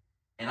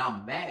 and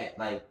I'm mad,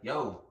 like,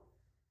 yo,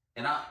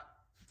 and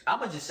I'm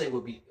gonna just say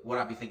what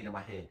I be thinking in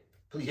my head.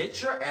 Please.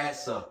 Get your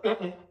ass up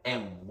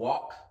and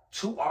walk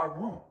to our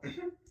room.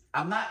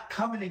 I'm not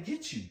coming to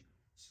get you.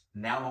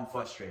 Now I'm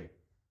frustrated.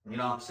 You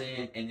know what I'm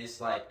saying? And it's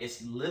like,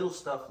 it's little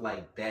stuff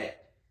like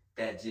that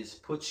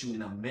just puts you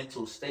in a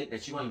mental state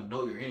that you don't even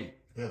know you're in.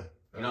 Yeah.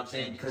 You know what I'm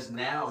saying? Because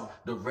now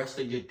the rest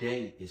of your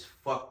day is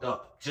fucked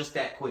up just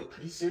that quick.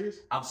 Are you serious?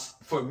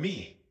 For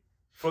me,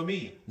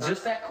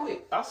 just that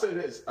quick. I'll say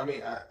this. I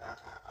mean, I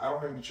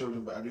don't have any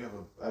children, but I do have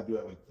a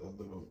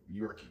little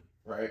Yorkie,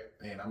 right?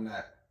 And I'm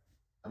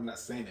not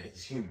saying that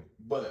he's human,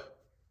 but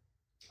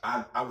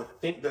I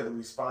would think that the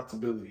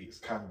responsibility is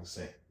kind of the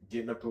same.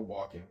 Getting up and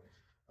walking,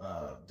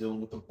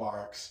 dealing with the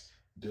barks,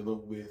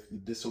 dealing with the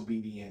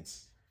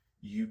disobedience,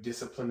 you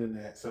disciplining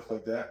that, stuff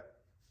like that.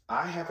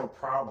 I have a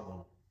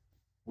problem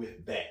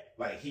with that.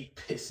 Like, he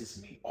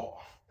pisses me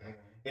off. Mm-hmm.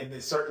 And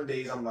then certain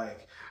days I'm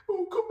like,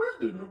 oh, come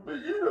here,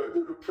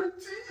 little pretty,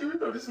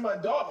 this is my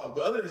dog.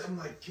 But other days I'm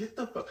like, get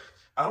the fuck.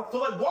 I don't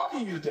feel like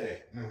walking you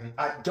today. Mm-hmm.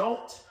 I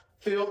don't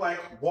feel like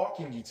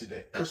walking you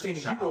today. Christina,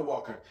 you go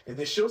walk her. And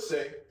then she'll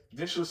say,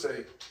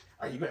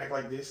 are you gonna act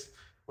like this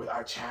with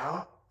our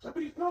child? I'm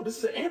like, no, this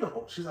is an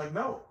animal. She's like,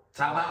 no.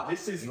 Time out. You're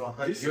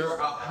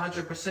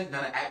 100%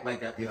 gonna act like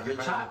that with your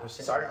child.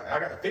 Sorry, I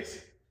gotta fix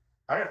it.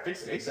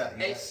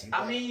 Exactly.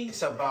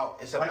 It's about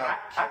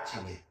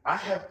catching it. I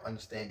have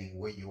understanding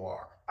where you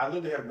are. I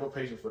literally have no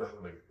patience for that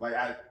nigga. Like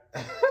I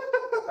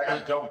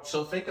don't.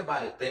 So think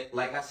about it.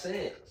 Like I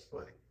said,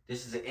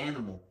 this is an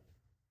animal.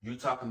 You're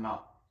talking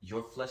about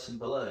your flesh and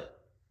blood,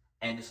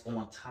 and it's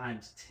on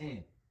times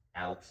 10,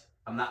 Alex.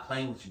 I'm not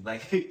playing with you.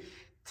 Like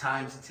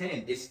times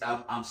 10.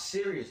 I'm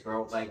serious,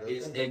 bro. Like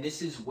and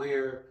this is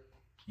where,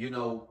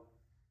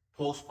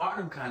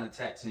 postpartum kind of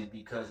taps in,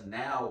 because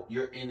now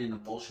you're in an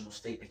emotional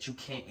state that you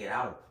can't get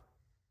out of.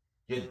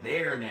 You're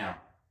there now.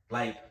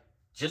 Like,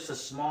 just a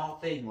small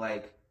thing,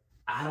 like,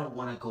 I don't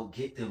want to go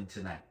get them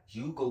tonight.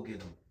 You go get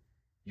them.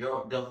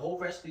 The whole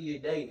rest of your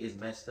day is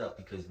messed up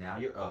because now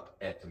you're up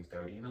at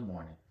 3:30 in the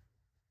morning.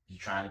 You're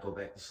trying to go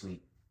back to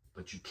sleep,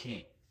 but you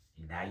can't.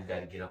 And now you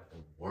got to get up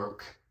and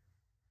work.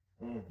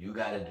 You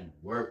got to do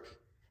work.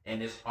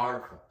 And it's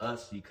hard for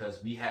us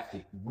because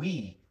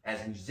we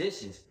as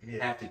musicians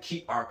have to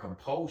keep our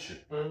composure.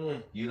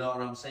 You know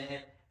what I'm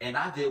saying? And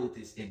I deal with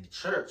this in the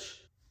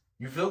church.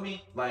 You feel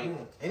me? Like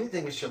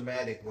anything is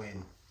traumatic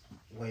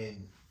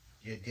when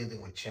you're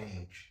dealing with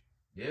change.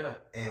 Yeah.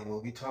 And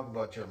when we talk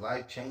about your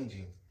life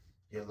changing,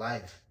 your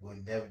life will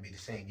never be the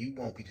same. You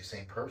won't be the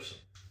same person.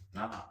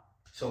 Nah.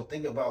 So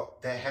think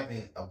about that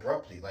happening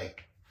abruptly.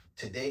 Like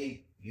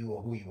today you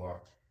are who you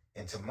are,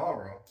 and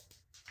tomorrow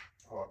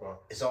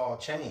it's all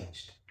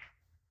changed.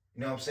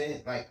 You know what I'm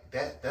saying? Like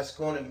that's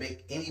going to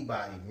make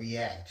anybody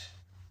react,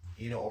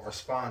 or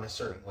respond a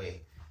certain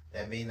way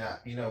that may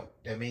not be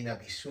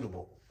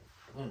suitable.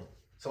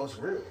 So it's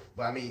real.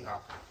 But I mean,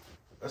 are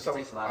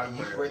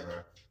you ready?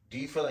 Do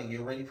you feel like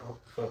you're ready for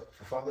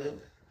fatherhood?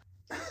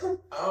 I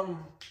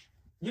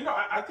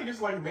think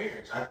it's like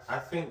marriage. I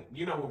think,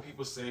 when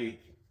people say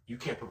you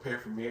can't prepare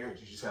for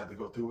marriage, you just have to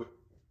go through it.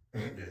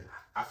 Yeah.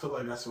 I feel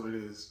like that's what it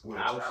is.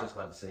 I was just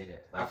about to say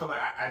that. I feel like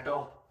I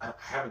don't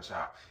have a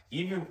child.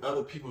 Even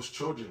other people's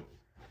children,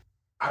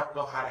 I don't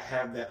know how to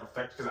have that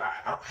effect because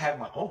I don't have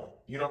my own.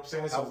 You know what I'm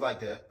saying? So, I was like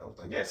that.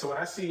 Yeah, so when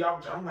I see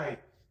y'all, I'm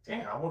like,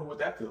 damn, I wonder what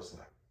that feels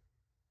like.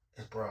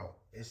 It's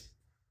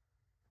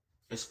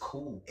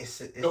cool.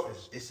 It's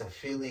a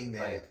feeling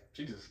that like,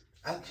 Jesus.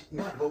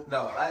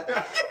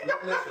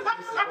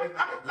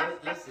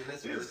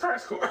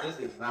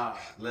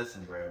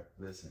 Listen, bro.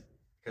 Listen.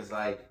 Because,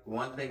 like,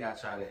 one thing I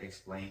try to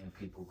explain to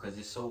people, because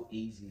it's so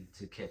easy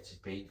to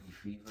catch baby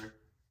fever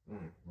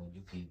when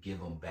you can give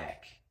them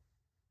back.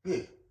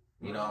 Yeah.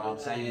 You know what I'm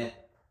saying?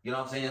 You know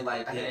what I'm saying?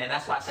 Like, and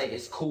that's why I say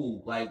it's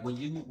cool. Like, when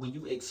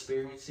you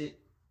experience it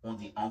on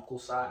the uncle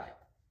side,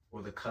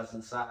 or the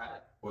cousin side,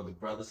 or the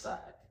brother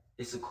side,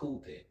 it's a cool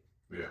thing.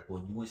 Yeah.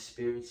 When you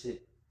experience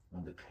it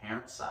on the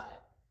parent side,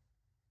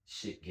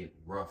 shit get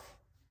rough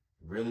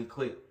really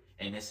quick.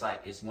 And it's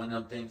like, it's one of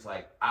them things,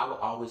 like, I would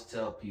always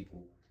tell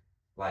people,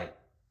 like,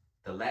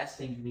 the last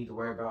thing you need to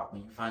worry about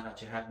when you find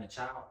out you're having a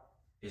child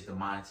is the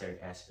monetary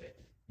aspect.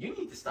 You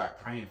need to start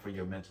praying for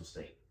your mental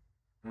state.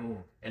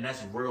 And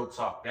that's real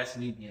talk. That's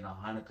me being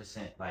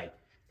 100%. Like,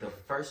 the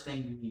first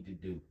thing you need to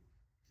do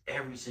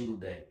every single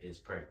day is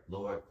pray.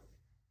 Lord,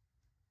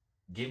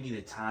 give me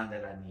the time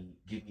that I need.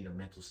 Give me the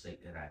mental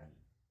state that I need.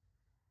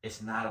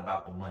 It's not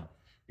about the money.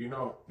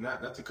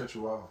 Not to cut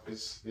you off.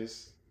 That's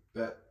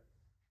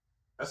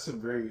a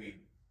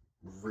very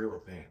real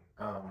thing.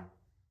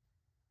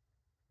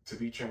 To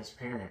be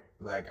transparent,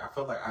 like, I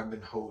felt like I've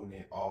been holding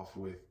it off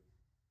with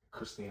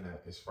Christina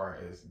as far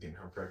as getting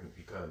her pregnant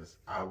because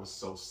I was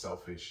so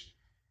selfish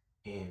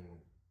in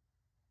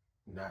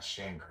not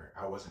sharing her.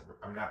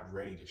 I'm not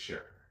ready to share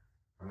her.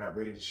 I'm not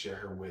ready to share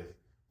her with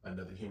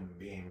another human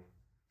being,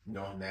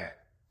 knowing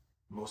that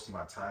most of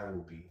my time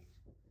will be,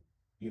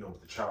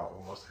 with the child,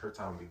 or most of her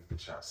time will be with the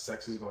child.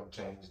 Sex is going to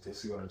change,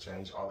 this is going to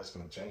change, all that's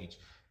going to change.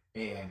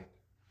 And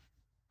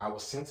I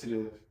was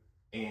sensitive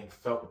and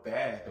felt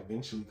bad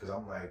eventually because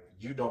I'm like,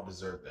 you don't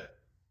deserve that.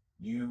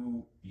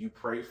 You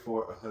prayed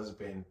for a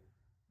husband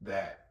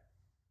that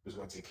was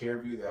going to take care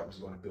of you, that was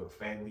going to build a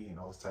family and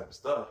all this type of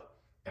stuff.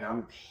 And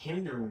I'm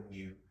hindering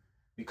you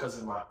because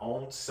of my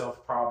own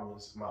self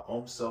problems, my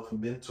own self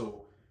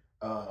mental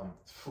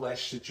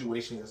flesh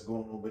situation that's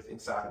going on with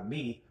inside of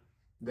me,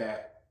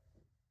 that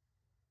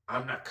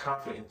I'm not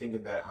confident in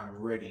thinking that I'm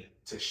ready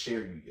to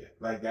share you yet.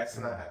 Like,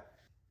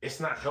 it's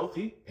not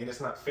healthy and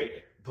it's not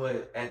fair.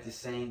 But at the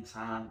same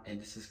time, and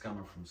this is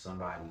coming from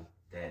somebody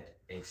that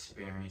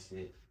experienced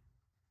it,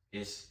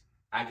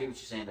 I get what you're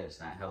saying, that it's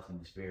not healthy in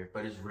the spirit,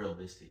 but it's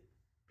realistic.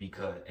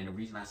 And the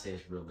reason I say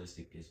it's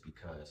realistic is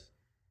because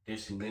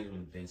there's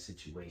literally been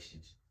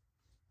situations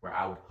where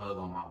I would hug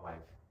on my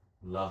wife,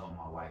 love on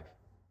my wife,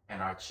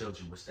 and our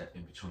children would step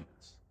in between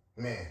us.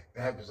 Man,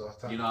 that happens all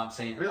the time. You know what I'm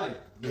saying? Really?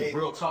 Like,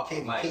 real talk.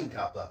 King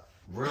top up.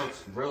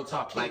 Real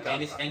talk. Like,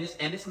 and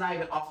it's not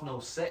even off no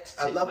sex.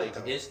 I love it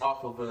though. It's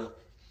off of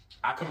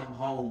I come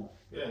home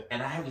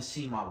and I haven't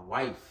seen my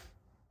wife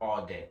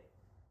all day.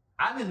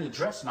 I didn't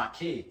address my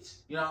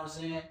kids. You know what I'm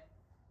saying?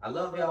 I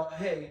love y'all.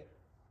 Hey,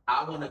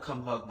 I want to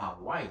come hug my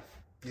wife.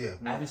 Yeah.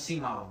 I haven't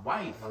seen my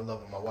wife. I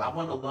love my wife. I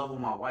want to love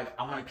my wife.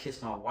 I want to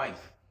kiss my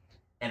wife.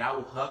 And I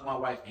would hug my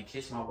wife and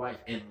kiss my wife.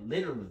 And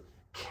literally,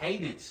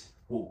 Cadence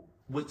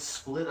would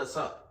split us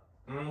up.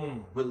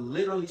 Would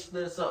literally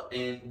split us up.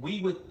 And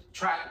we would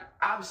try,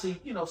 obviously,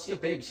 see a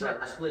baby. She's not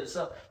going to split us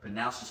up. But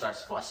now she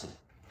starts fussing.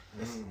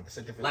 It's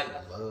a different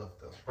kind of love,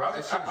 though. Bro, I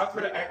was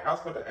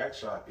going to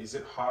ask y'all, is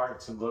it hard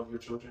to love your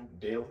children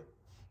daily?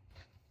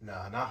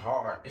 Nah, not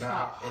hard. It's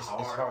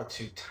hard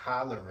to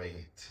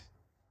tolerate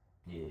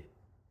them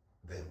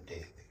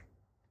daily.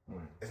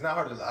 It's not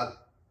hard to...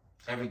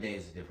 Every day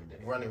is a different day.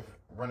 Running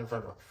in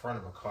front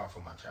of a car for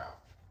my child.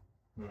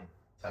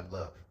 Type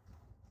love.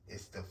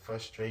 It's the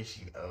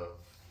frustration of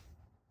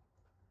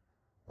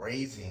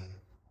raising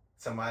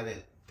somebody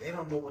that they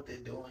don't know what they're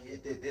doing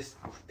yet.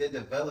 They're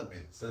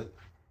developing. So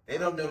they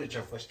don't know that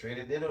you're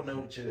frustrated. They don't know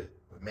that you're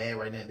mad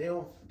right now.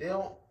 They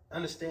don't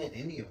understand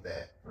any of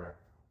that. Right.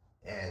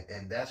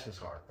 And that's what's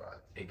hard about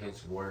it. It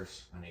gets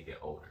worse when they get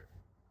older.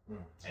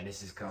 And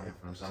this is coming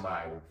from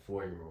somebody with a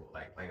 4-year-old.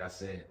 Like I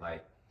said,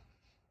 like,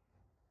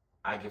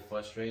 I get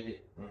frustrated,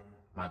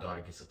 my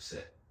daughter gets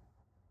upset.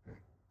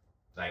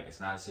 Like, it's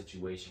not a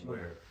situation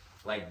where,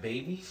 like,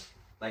 babies,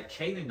 like,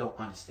 Kaden don't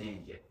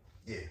understand yet.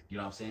 Yeah. You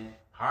know what I'm saying?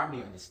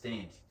 Harmony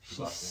understands.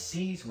 She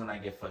sees when I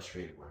get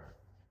frustrated with her.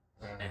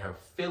 And her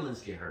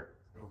feelings get hurt.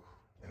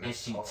 And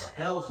she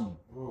tells me,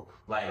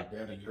 like,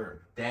 Daddy, you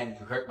hurt. Daddy,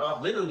 you hurt.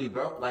 Literally,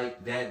 bro,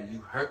 like, Daddy,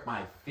 you hurt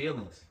my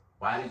feelings.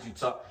 Why did you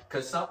talk?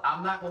 Because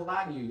I'm not gonna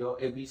lie to you, yo.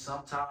 It be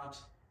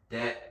sometimes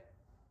that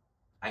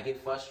I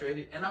get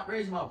frustrated and I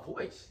raise my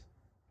voice.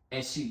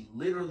 And she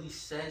literally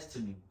says to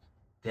me,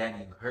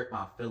 Daddy, you hurt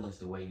my feelings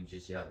the way you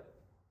just yelled at me.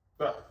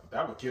 Bro,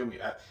 that would kill me.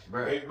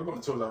 Hey, we're going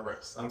to Toys R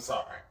Us. I'm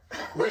sorry.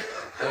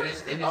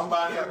 I'm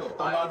buying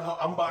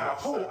a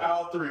whole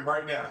aisle 3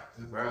 right now.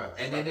 Bro.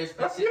 And then there's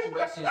been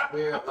situations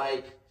where,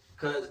 like,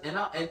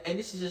 and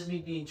this is just me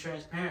being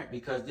transparent,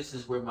 because this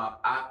is where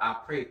I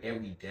pray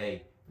every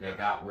day that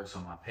God works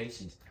on my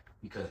patience,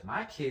 because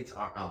my kids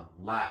are a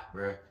lot,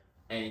 bro.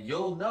 And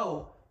you'll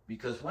know,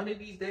 because one of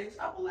these days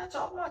I'm gonna let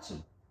y'all watch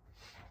them.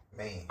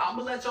 Man, I'm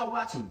gonna let y'all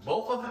watch them,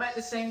 both of them at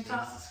the same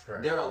time.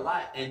 They're a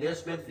lot, and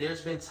there's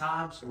been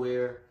times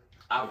where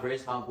I've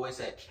raised my voice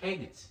at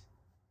Cadence,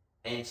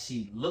 and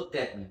she looked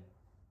at me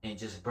and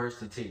just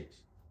burst into tears.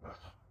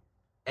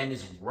 And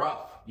it's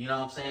rough, you know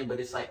what I'm saying? But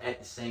it's like at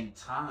the same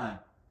time,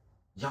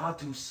 y'all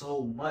do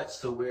so much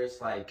to where it's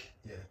like,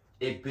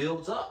 it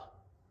builds up.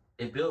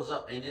 It builds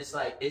up, and it's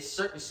like, it's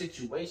certain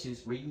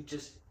situations where you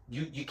just,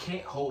 you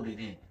can't hold it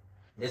in.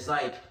 It's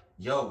like,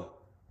 yo,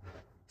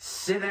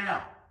 sit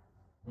down.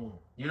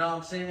 You know what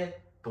I'm saying?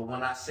 But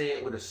when I say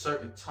it with a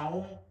certain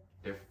tone,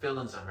 their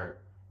feelings are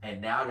hurt.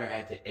 And now they're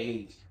at the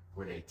age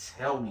where they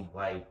tell me,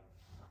 like,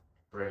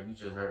 bro, you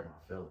just hurt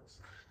my feelings.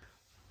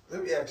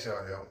 Let me ask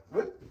y'all, yo,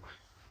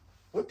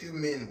 what do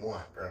men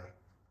want, bro?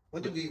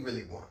 What do we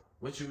really want?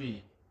 What you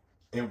mean?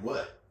 In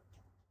what?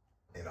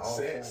 In all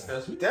sex.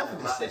 forms.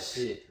 Definitely sex.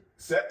 Shit.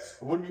 Sex?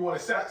 What do you want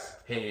in sex?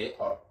 Head.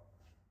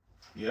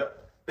 Yep.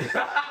 I'm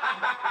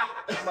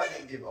about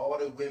to give all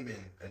the women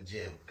a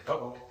gym.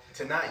 Uh-oh.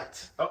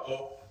 Tonight.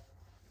 Uh-oh.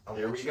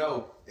 Here we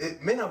go.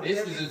 Men are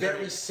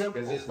very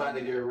simple. Because it's about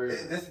to get real.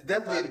 This is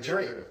definitely a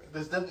drink.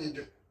 This is definitely a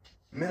drink.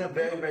 Men are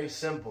very, very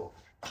simple.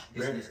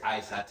 This is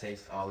ice. I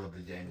taste all of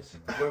the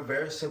Jameson. We're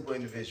very simple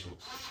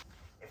individuals.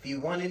 If you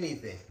want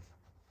anything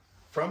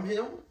from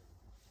him,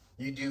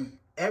 you do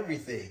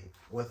everything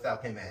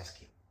without him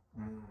asking.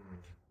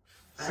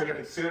 Say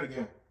it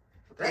again.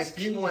 If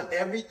you want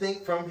everything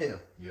from him,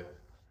 yeah,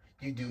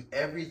 you do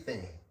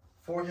everything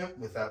for him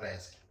without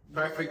asking.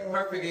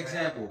 Perfect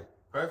example.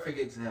 Perfect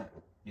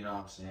example. You know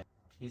what I'm saying?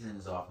 He's in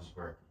his office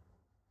working.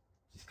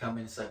 Just come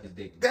in and suck his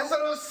dick. That's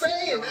what I'm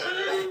saying.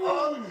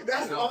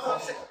 That's all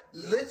I'm saying.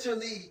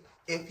 Literally,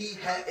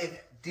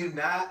 do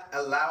not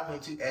allow him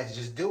to ask.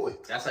 Just do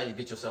it. That's how you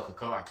get yourself a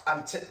car.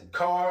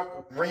 Car,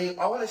 ring,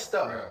 all this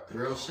stuff.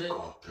 Real shit.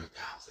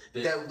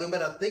 That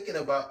women are thinking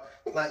about,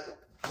 like,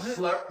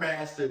 Flirt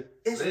master.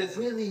 It's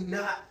really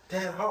not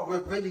that hard. We're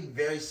really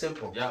very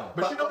simple. Yo,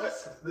 but you know what?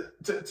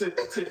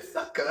 To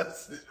suck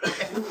us.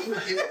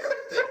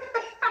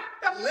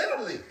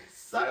 Literally.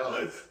 Suck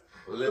us.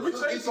 Let me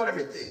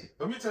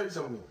tell you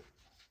something.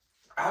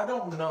 I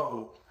don't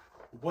know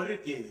what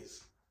it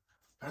is.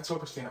 I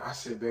told Christina, I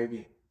said,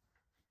 baby,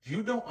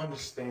 you don't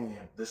understand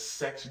the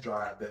sex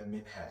drive that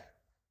men have.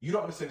 You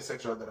don't understand the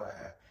sex drive that I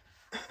have.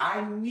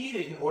 I need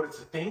it in order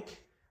to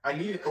think. I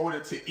need it in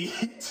order to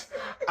eat.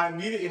 I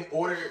need it in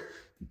order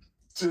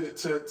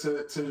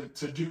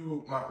to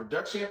do my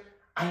production.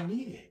 I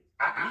need it.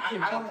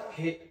 I don't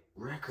hit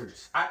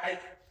records. I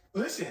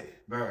listen,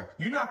 bro.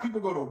 You know how people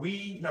go to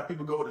weed. You know how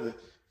people go to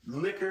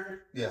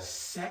liquor. Yes.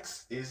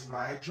 Sex is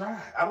my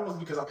drive. I don't know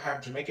if it's because I'm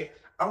half Jamaican.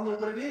 I don't know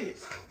what it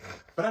is,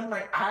 but I'm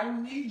like, I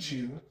need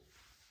you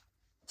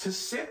to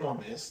sit on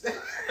this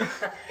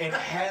and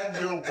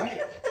have your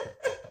way.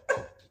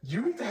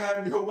 You need to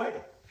have your way.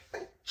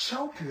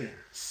 Choke me,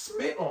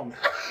 spit on me,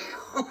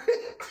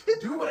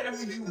 do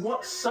whatever you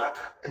want. Suck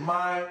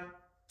my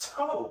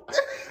toe.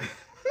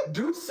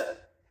 Do so.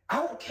 I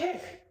don't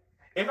care.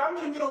 If I'm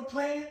in the middle of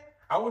playing,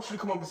 I want you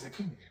to come up and say,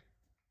 "Come here,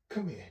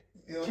 come here."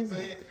 You know what I'm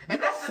saying?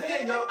 And that's the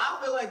thing, though. I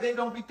feel like they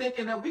don't be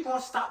thinking that we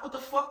gonna stop what the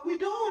fuck we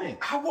doing.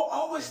 I will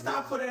always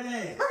stop for that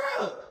ass.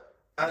 Bro.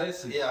 I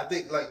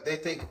think like they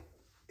think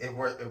if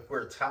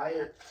we're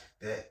tired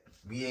that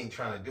we ain't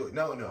trying to do it.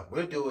 No,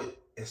 we'll do it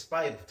in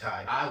spite of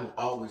time. I will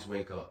always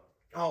wake up.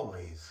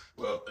 Always.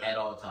 Well, at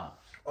all times.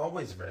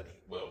 Always ready.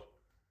 Well,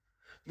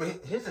 but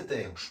here's the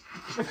thing.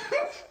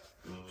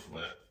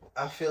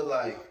 I feel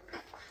like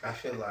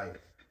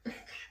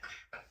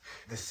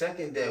the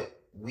second that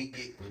we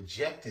get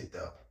rejected,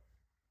 though,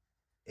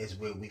 is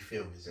where we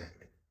feel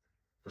resentment.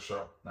 For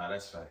sure. Nah,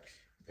 that's facts.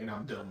 And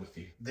I'm done with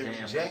you. The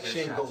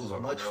rejection goes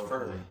much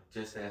further.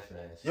 Just that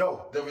fast.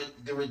 Yo,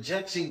 the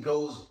rejection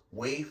goes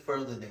way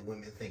further than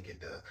women think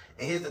it does.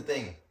 And here's the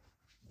thing.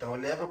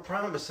 Don't ever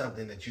promise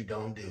something that you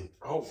don't do.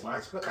 Oh,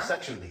 my God.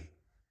 Sexually.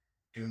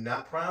 Do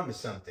not promise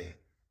something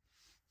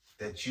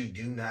that you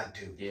do not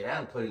do. Yeah,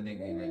 that'll put a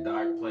nigga in a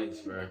dark place,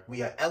 bro.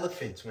 We are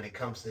elephants when it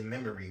comes to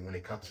memory, when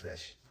it comes to that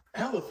shit.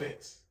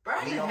 Elephants? Bro,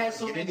 I had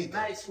so many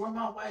nights where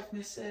my wife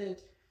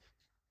said,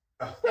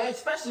 And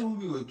especially when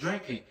we were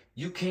drinking.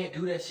 You can't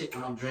do that shit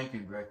when I'm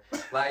drinking, bro.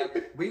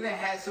 Like, we done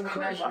had so many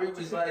nights where it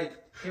was like,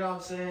 you know what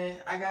I'm saying?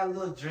 I got a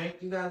little drink,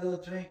 you got a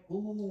little drink. Ooh,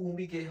 when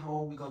we get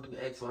home, we gonna do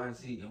X, Y, and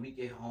Z. And we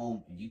get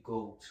home, and you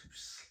go to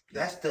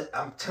sleep.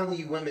 I'm telling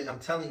you women, I'm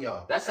telling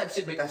y'all. That's that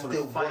shit That's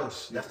the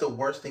worst. That's the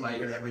worst thing Like,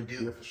 you can ever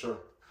do. Yeah, for sure.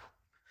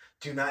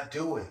 Do not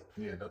do it.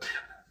 Yeah, no.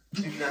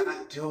 Do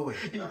not do it.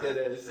 You did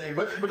that the same.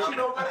 But you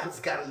know what? I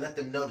just gotta let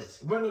them know this.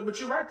 But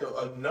you're right though.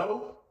 A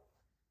no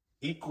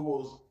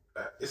equals.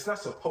 It's not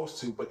supposed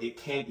to, but it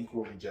can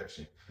equal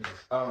rejection.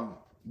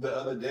 The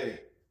other day,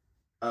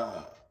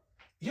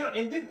 you know,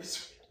 and then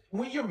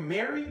when you're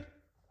married,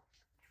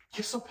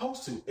 you're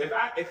supposed to.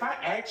 If I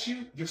ask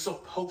you, you're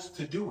supposed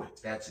to do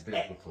it. That's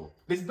biblical.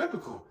 It's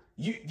biblical.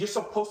 You're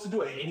supposed to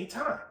do it at any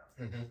time.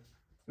 Mm-hmm.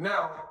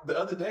 Now, the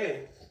other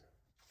day,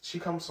 she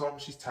comes home,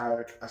 she's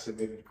tired. I said,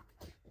 baby,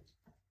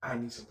 I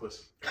need some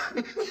pussy.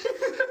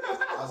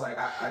 I was like,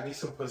 I need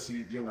some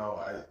pussy. You know,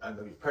 I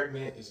know you're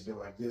pregnant. It's been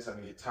like this. I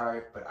know you're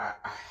tired, but I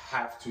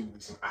have to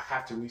release. I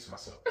have to release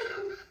myself.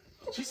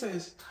 She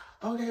says,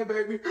 okay,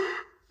 baby.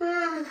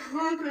 Okay,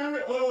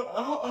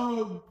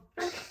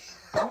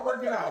 I'm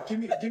working out. Give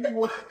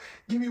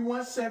me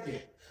 1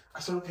 second. I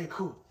said, okay,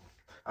 cool.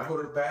 I go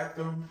to the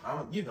bathroom.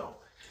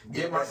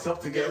 Get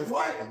myself together.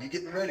 What? You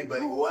getting ready,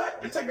 buddy? What?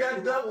 You take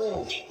that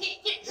double.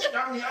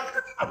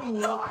 I'm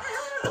locked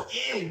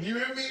in. You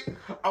hear me?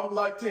 I'm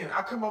locked in.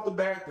 I come out the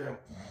bathroom.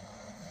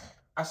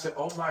 I said,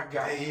 oh my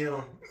God.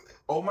 Damn.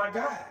 Oh my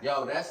God.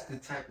 Yo, that's the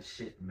type of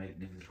shit to make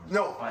niggas run.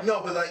 No, fight.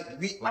 no, but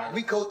like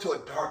we go to a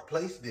dark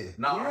place then.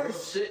 No, Yes. real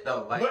shit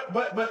though. Like,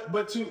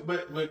 but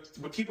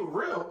keep it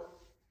real.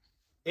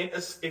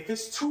 If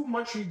it's too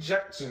much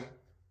rejection,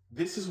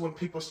 this is when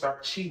people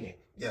start cheating.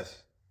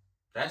 Yes.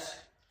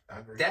 I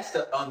agree. That's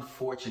the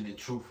unfortunate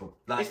truth of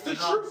like. It's the you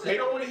know what I'm truth. saying? They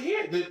don't want to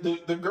hear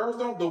it. The girls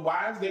don't. The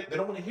wives they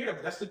don't want to hear it.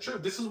 But that's the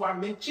truth. This is why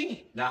men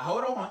cheat. Now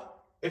hold on.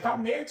 If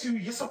I'm married to you,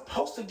 you're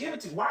supposed to give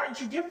it to me. Why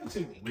aren't you giving it to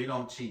me? We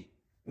don't cheat.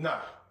 Nah.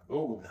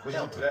 Oh, let's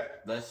hell get to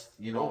that. Let's.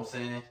 You know what I'm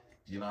saying?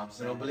 You know what I'm We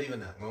saying? don't believe in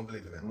that. We don't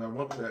believe in that. No,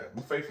 we'll do that.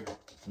 We're faithful.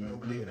 We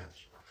don't believe in that.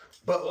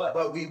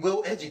 But we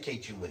will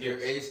educate you with There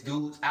it. is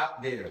dudes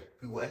out there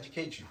We will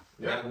educate you.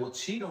 that will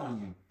cheat on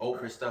you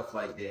over stuff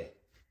like that.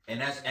 And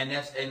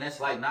that's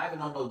like not even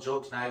on no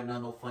jokes, not even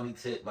on no funny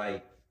tip.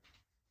 Like,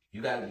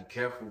 you gotta be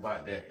careful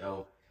about that,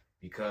 yo,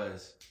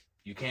 because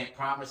you can't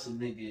promise a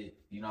nigga,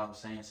 you know what I'm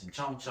saying, some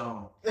chong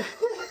chong. Yeah.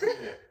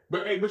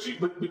 But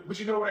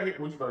you know what I hear?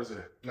 What you about to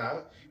say?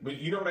 Nah. But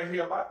you know what I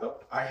hear a lot though?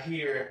 I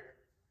hear,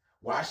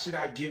 why should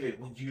I give it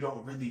when you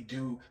don't really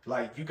do,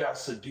 like, you gotta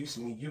seduce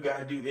me, you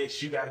gotta do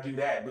this, you gotta do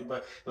that,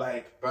 but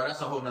like, Bro, that's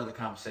a whole nother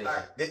conversation.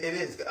 Like, it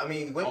is. I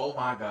mean, women, Oh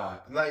my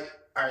God. like,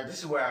 all right, this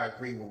is where I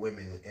agree with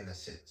women in a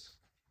sense.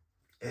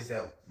 Is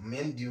that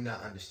men do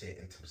not understand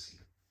intimacy.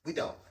 We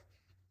don't.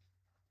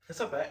 That's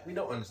a fact. We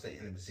don't understand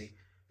intimacy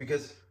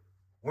because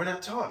we're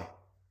not taught it.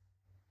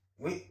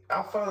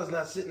 Our father's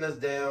not sitting us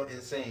down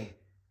and saying,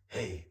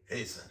 hey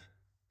son,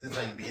 this is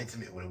how you be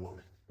intimate with a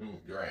woman.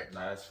 you're right.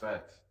 Nah, that's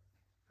facts.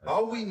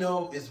 All we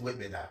know is whip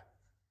it out.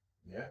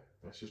 Yeah,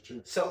 that's just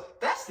true. So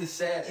That's the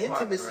sad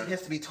part, intimacy bro.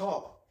 has to be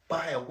taught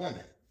by a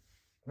woman.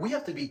 We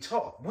have to be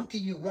taught. What do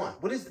you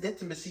want? What is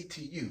intimacy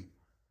to you?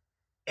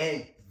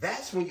 And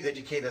that's when you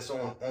educate us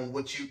on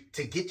what you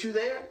to get you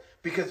there,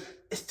 because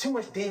it's too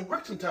much damn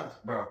work sometimes.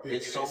 Bro,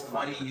 it's so It's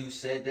funny you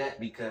said that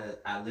because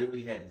I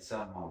literally had to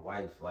tell my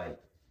wife, like,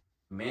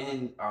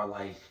 men are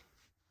like,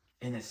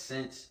 in a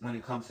sense, when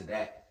it comes to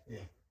that, Yeah.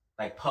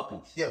 like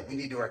puppies. Yeah, we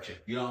need direction.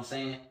 You know what I'm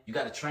saying? You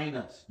got to train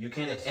us. You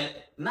can't, Yes. and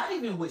not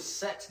even with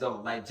sex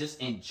though, like just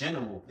in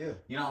general. Yeah.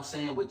 You know what I'm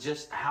saying? With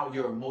just how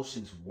your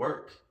emotions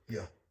work.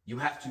 Yeah. You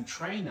have to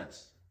train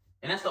us.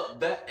 And that's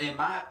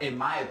in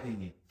my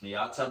opinion, and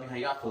y'all tell me how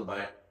y'all feel about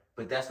it,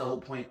 but that's the whole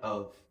point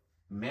of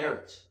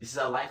marriage. This is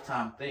a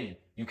lifetime thing.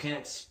 You can't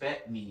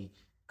expect me,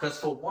 because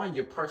for one,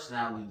 your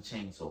personality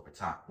changes over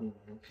time.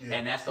 Yeah.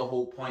 And that's the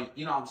whole point,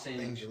 you know what I'm saying?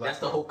 Things you like That's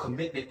the about whole it.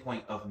 commitment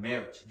point of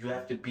marriage. You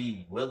have to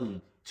be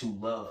willing to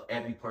love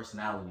every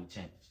personality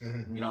change.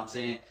 Mhm. You know what I'm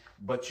saying?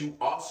 But you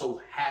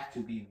also have to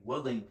be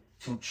willing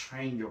to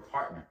train your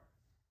partner.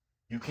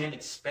 You can't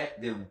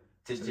expect them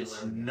to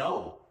just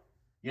know.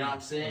 You know what I'm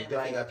You saying?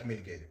 definitely got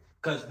communicated.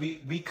 Because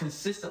we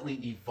consistently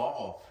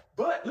evolve.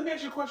 But let me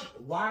ask you a question.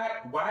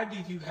 Why do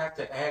you have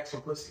to ask for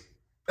pussy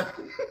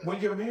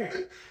when you're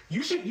married?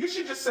 You should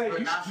just say You're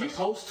not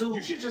supposed to.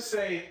 You should just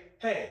say,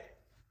 hey,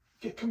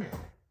 come here.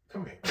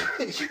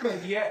 She be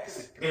like,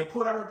 yes, and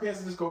pull out her pants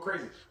and just go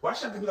crazy. Why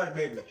should I be like,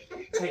 baby,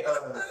 hey,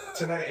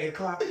 tonight at 8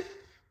 o'clock,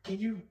 can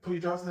you put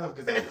your drawers down?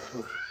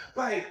 Because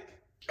like,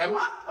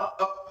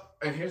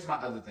 And here's my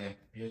other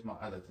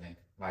thing.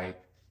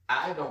 Like,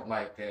 I don't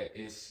like that.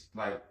 It's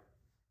like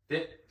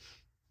that.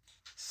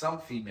 Some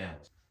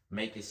females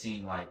make it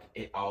seem like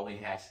it always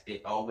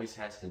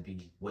has to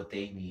be what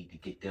they need to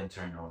get them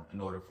turned on in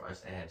order for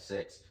us to have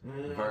sex.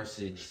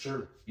 Versus, it's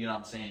true. you know what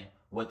I'm saying?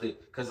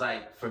 Cause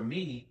like for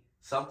me,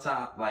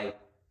 sometimes like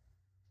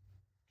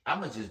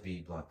I'ma just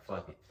be blunt.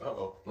 Fuck it.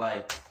 Uh-oh.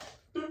 Like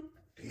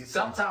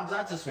Sometimes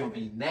I just want to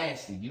be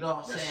nasty. You know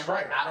what I'm saying?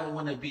 right. Like, I don't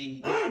want to be,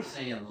 you know what I'm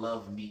saying,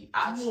 love me.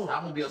 I'm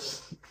going to be a...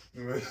 feel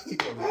it. You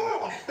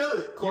know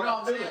what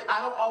I'm saying?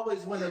 I don't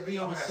always want to be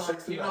on some,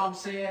 you know what I'm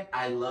saying?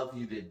 I love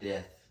you to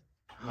death.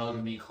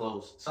 Hug me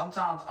close.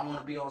 Sometimes I want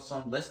to be on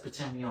some, let's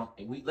pretend we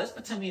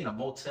in a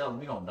motel and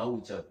we don't know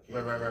each other.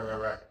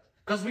 Right.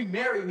 Cause we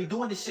married, we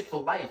doing this shit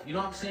for life. You know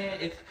what I'm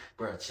saying?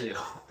 Bro, chill.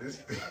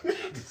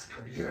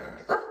 Yeah.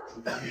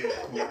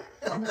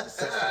 I'm having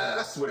sex tonight.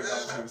 I swear to God,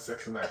 I'm having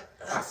sex tonight.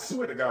 I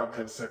swear to God, I'm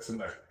having sex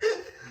tonight.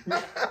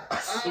 I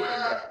swear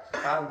to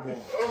God, I'm going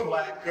to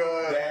clap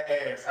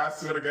that ass. I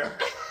swear to God.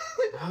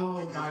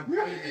 Oh my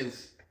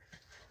goodness.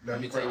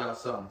 Let me tell y'all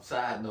something.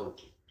 Side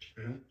note.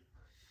 Mm-hmm.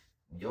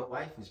 Your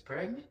wife is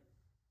pregnant?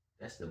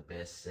 That's the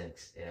best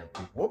sex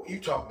ever. What were you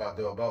talking about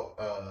though?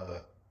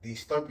 About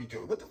these Slurpee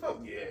joints? What the fuck?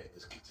 Yeah,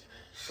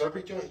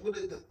 Slurpee joints. What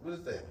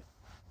is that?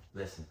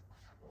 Listen.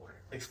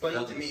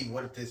 Explain to me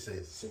what this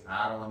is.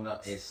 I don't know.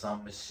 It's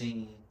some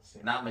machine.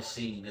 Not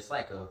machine. It's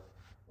like a.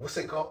 What's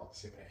it called?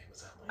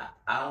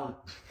 I don't.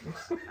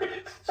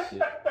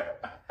 Shit.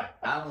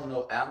 I don't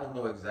know. I don't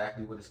know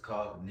exactly what it's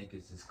called.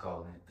 Niggas is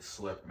calling it the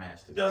Slurp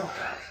Master.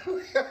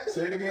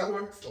 Say it again,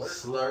 bro.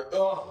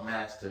 Slurp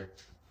Master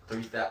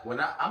 3000. When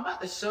I'm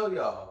about to show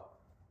y'all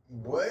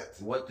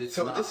what this.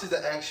 So this is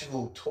the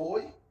actual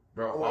toy,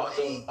 bro.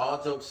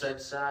 All jokes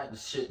aside, the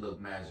shit look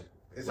magical.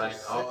 Is like it a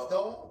sex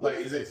doll? Like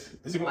is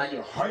it like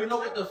your heart? you know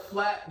what the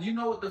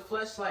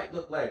fleshlight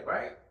look like,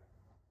 right?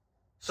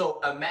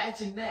 So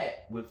imagine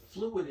that with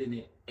fluid in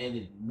it and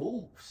it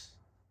moves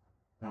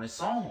when it's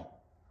on.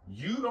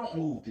 You don't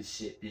move this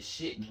shit. This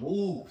shit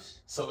moves.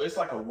 So it's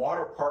like a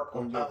water park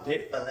on your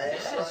dick.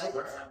 Yes,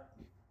 bro.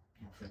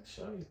 I'm finna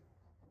show you.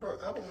 Bro,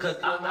 Cause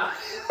I'm not.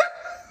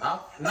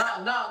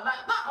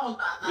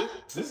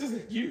 This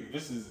isn't you.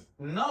 This is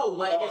no,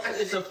 like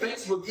it's a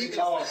Facebook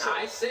video.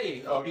 I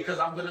say because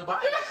I'm gonna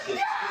buy it.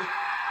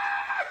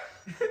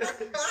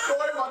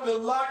 Boy, about to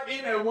lock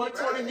in at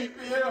 120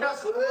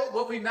 BPM.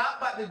 What we not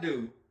about to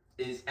do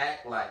is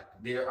act like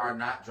there are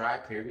not dry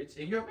periods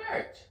in your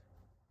marriage.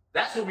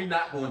 That's what we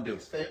not gonna do.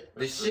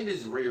 The shit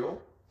is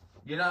real.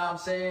 You know what I'm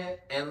saying?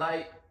 And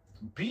like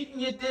beating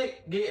your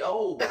dick get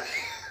old.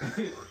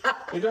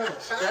 It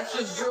does. That's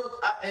just real,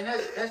 and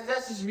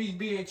that's just me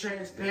being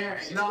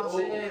transparent. You know what I'm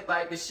saying?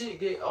 Like the shit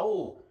get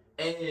old,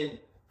 and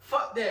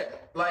fuck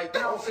that. Like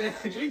you know what I'm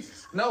saying?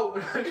 Jesus. No,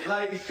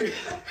 like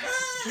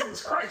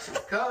Jesus Christ.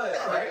 Cause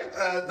like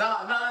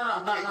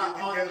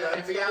no.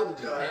 In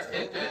reality,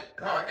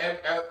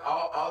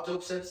 all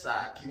jokes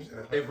aside,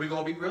 if we're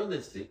gonna be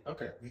realistic,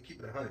 okay, we keep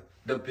it 100.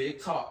 The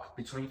big talk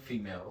between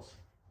females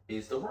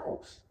is the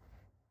roles.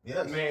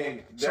 Yes,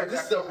 man. So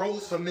this is the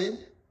roles for men.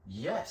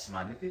 Yes,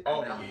 my nigga.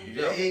 Oh,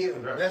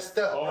 yeah. Messed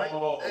up. Oh,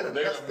 right?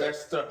 they're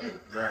messed up.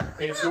 Right.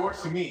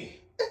 Endorse me.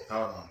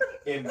 Hold on.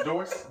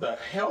 Endorse the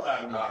hell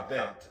out of me at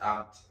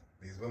that.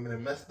 These women are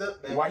messed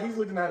up, man. While he's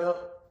looking that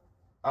up,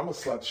 I'm gonna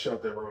slap the shit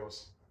out that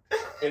Rose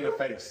in the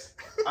face.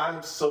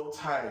 I'm so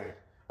tired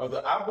of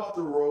I bought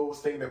the Rose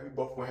thing that we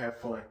both gonna have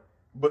fun,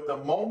 but the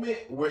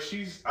moment where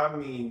she's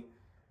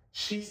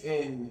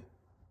in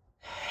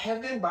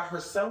heaven by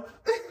herself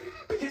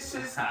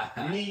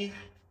pisses me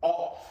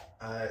off.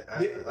 I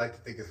like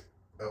to think it's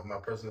of my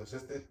personal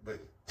assistant, but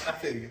I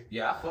feel you.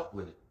 Yeah, I fuck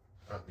with it.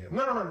 Yeah.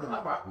 No.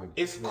 I rock with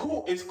it. It's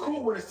cool. It's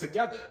cool when it's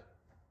together.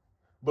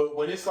 But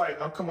when it's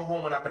like I'm coming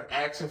home and I've been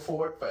asking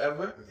for it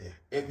forever,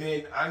 and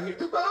then I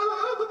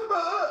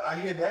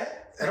hear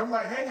that, and I'm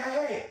like,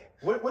 hey,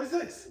 what is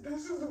this?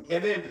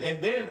 And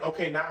then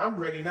okay, now I'm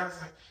ready. Now it's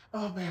like,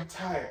 oh man, I'm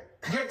tired.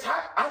 You're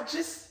tired?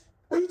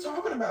 What are you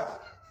talking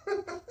about?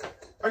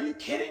 Are you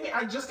kidding me?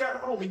 I just got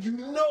home and you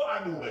know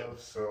I knew it. I'm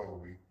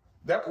sorry.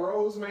 That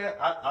Rose, man,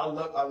 I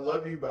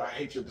love you, but I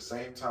hate you at the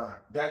same time.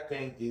 That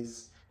thing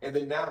is, and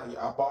then now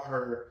I bought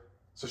her,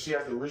 so she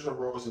has the original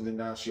Rose, and then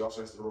now she also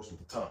has the Rose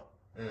with the tongue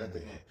at the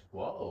end.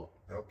 Whoa.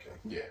 Okay.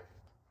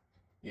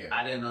 Yeah.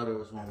 I didn't know there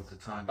was one with the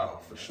tongue. Oh,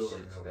 for sure.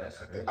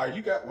 Are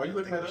you guys? Why are you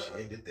looking at we it? should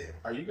end it there.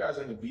 Are you guys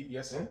in the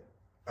BDSM?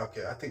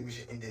 Okay, I think we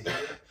should end it here.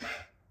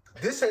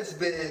 This has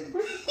been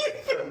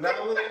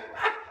phenomenal.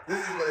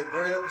 This has been a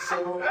great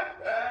episode.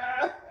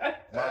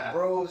 My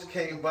bros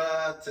came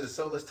by to the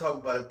So Let's Talk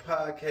About It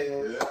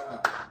podcast.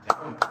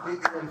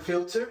 Completely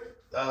unfiltered,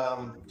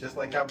 just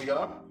like how we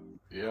are.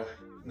 Yeah.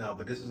 No,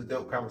 but this was a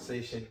dope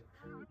conversation.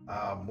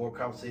 More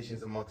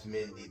conversations amongst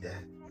men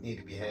need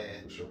to be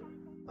had. Sure.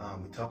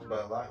 We talked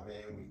about a lot,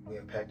 man. We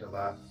unpacked a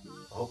lot.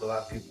 I hope a lot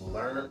of people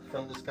learned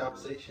from this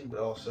conversation, but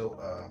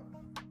also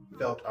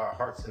felt our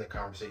hearts in the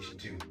conversation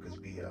too, because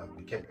we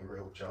kept it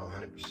real with y'all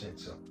 100%.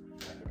 So,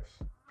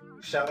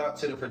 shout out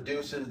to the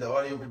producer, the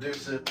audio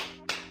producer,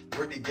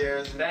 Brittany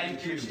Garrison.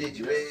 Thank you. Appreciate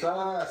you,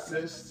 Yes,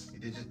 babe. sis. You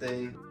did your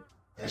thing.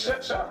 And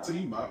Shout out to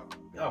you, Mark.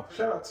 Oh,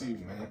 Shout out to you,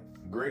 man.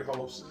 Great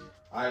host.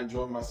 I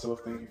enjoyed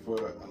myself. Thank you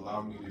for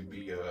allowing me to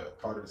be a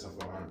part of this. I'm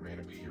honored, man,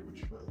 to be here with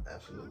you, brother.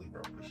 absolutely,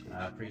 bro. Appreciate it.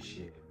 I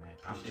appreciate it, man.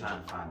 I'm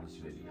trying to find this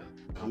video.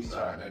 Please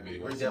find that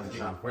video. We're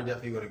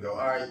definitely gonna go.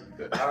 All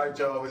right,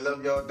 y'all. We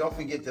love y'all. Don't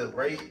forget to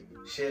rate,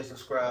 share,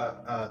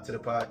 subscribe to the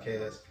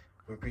podcast.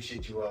 We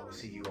appreciate you all. We'll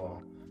see you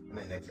all in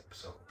the next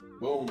episode.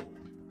 Boom.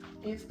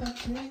 It's the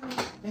Brittany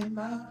and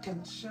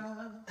Malcolm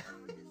show.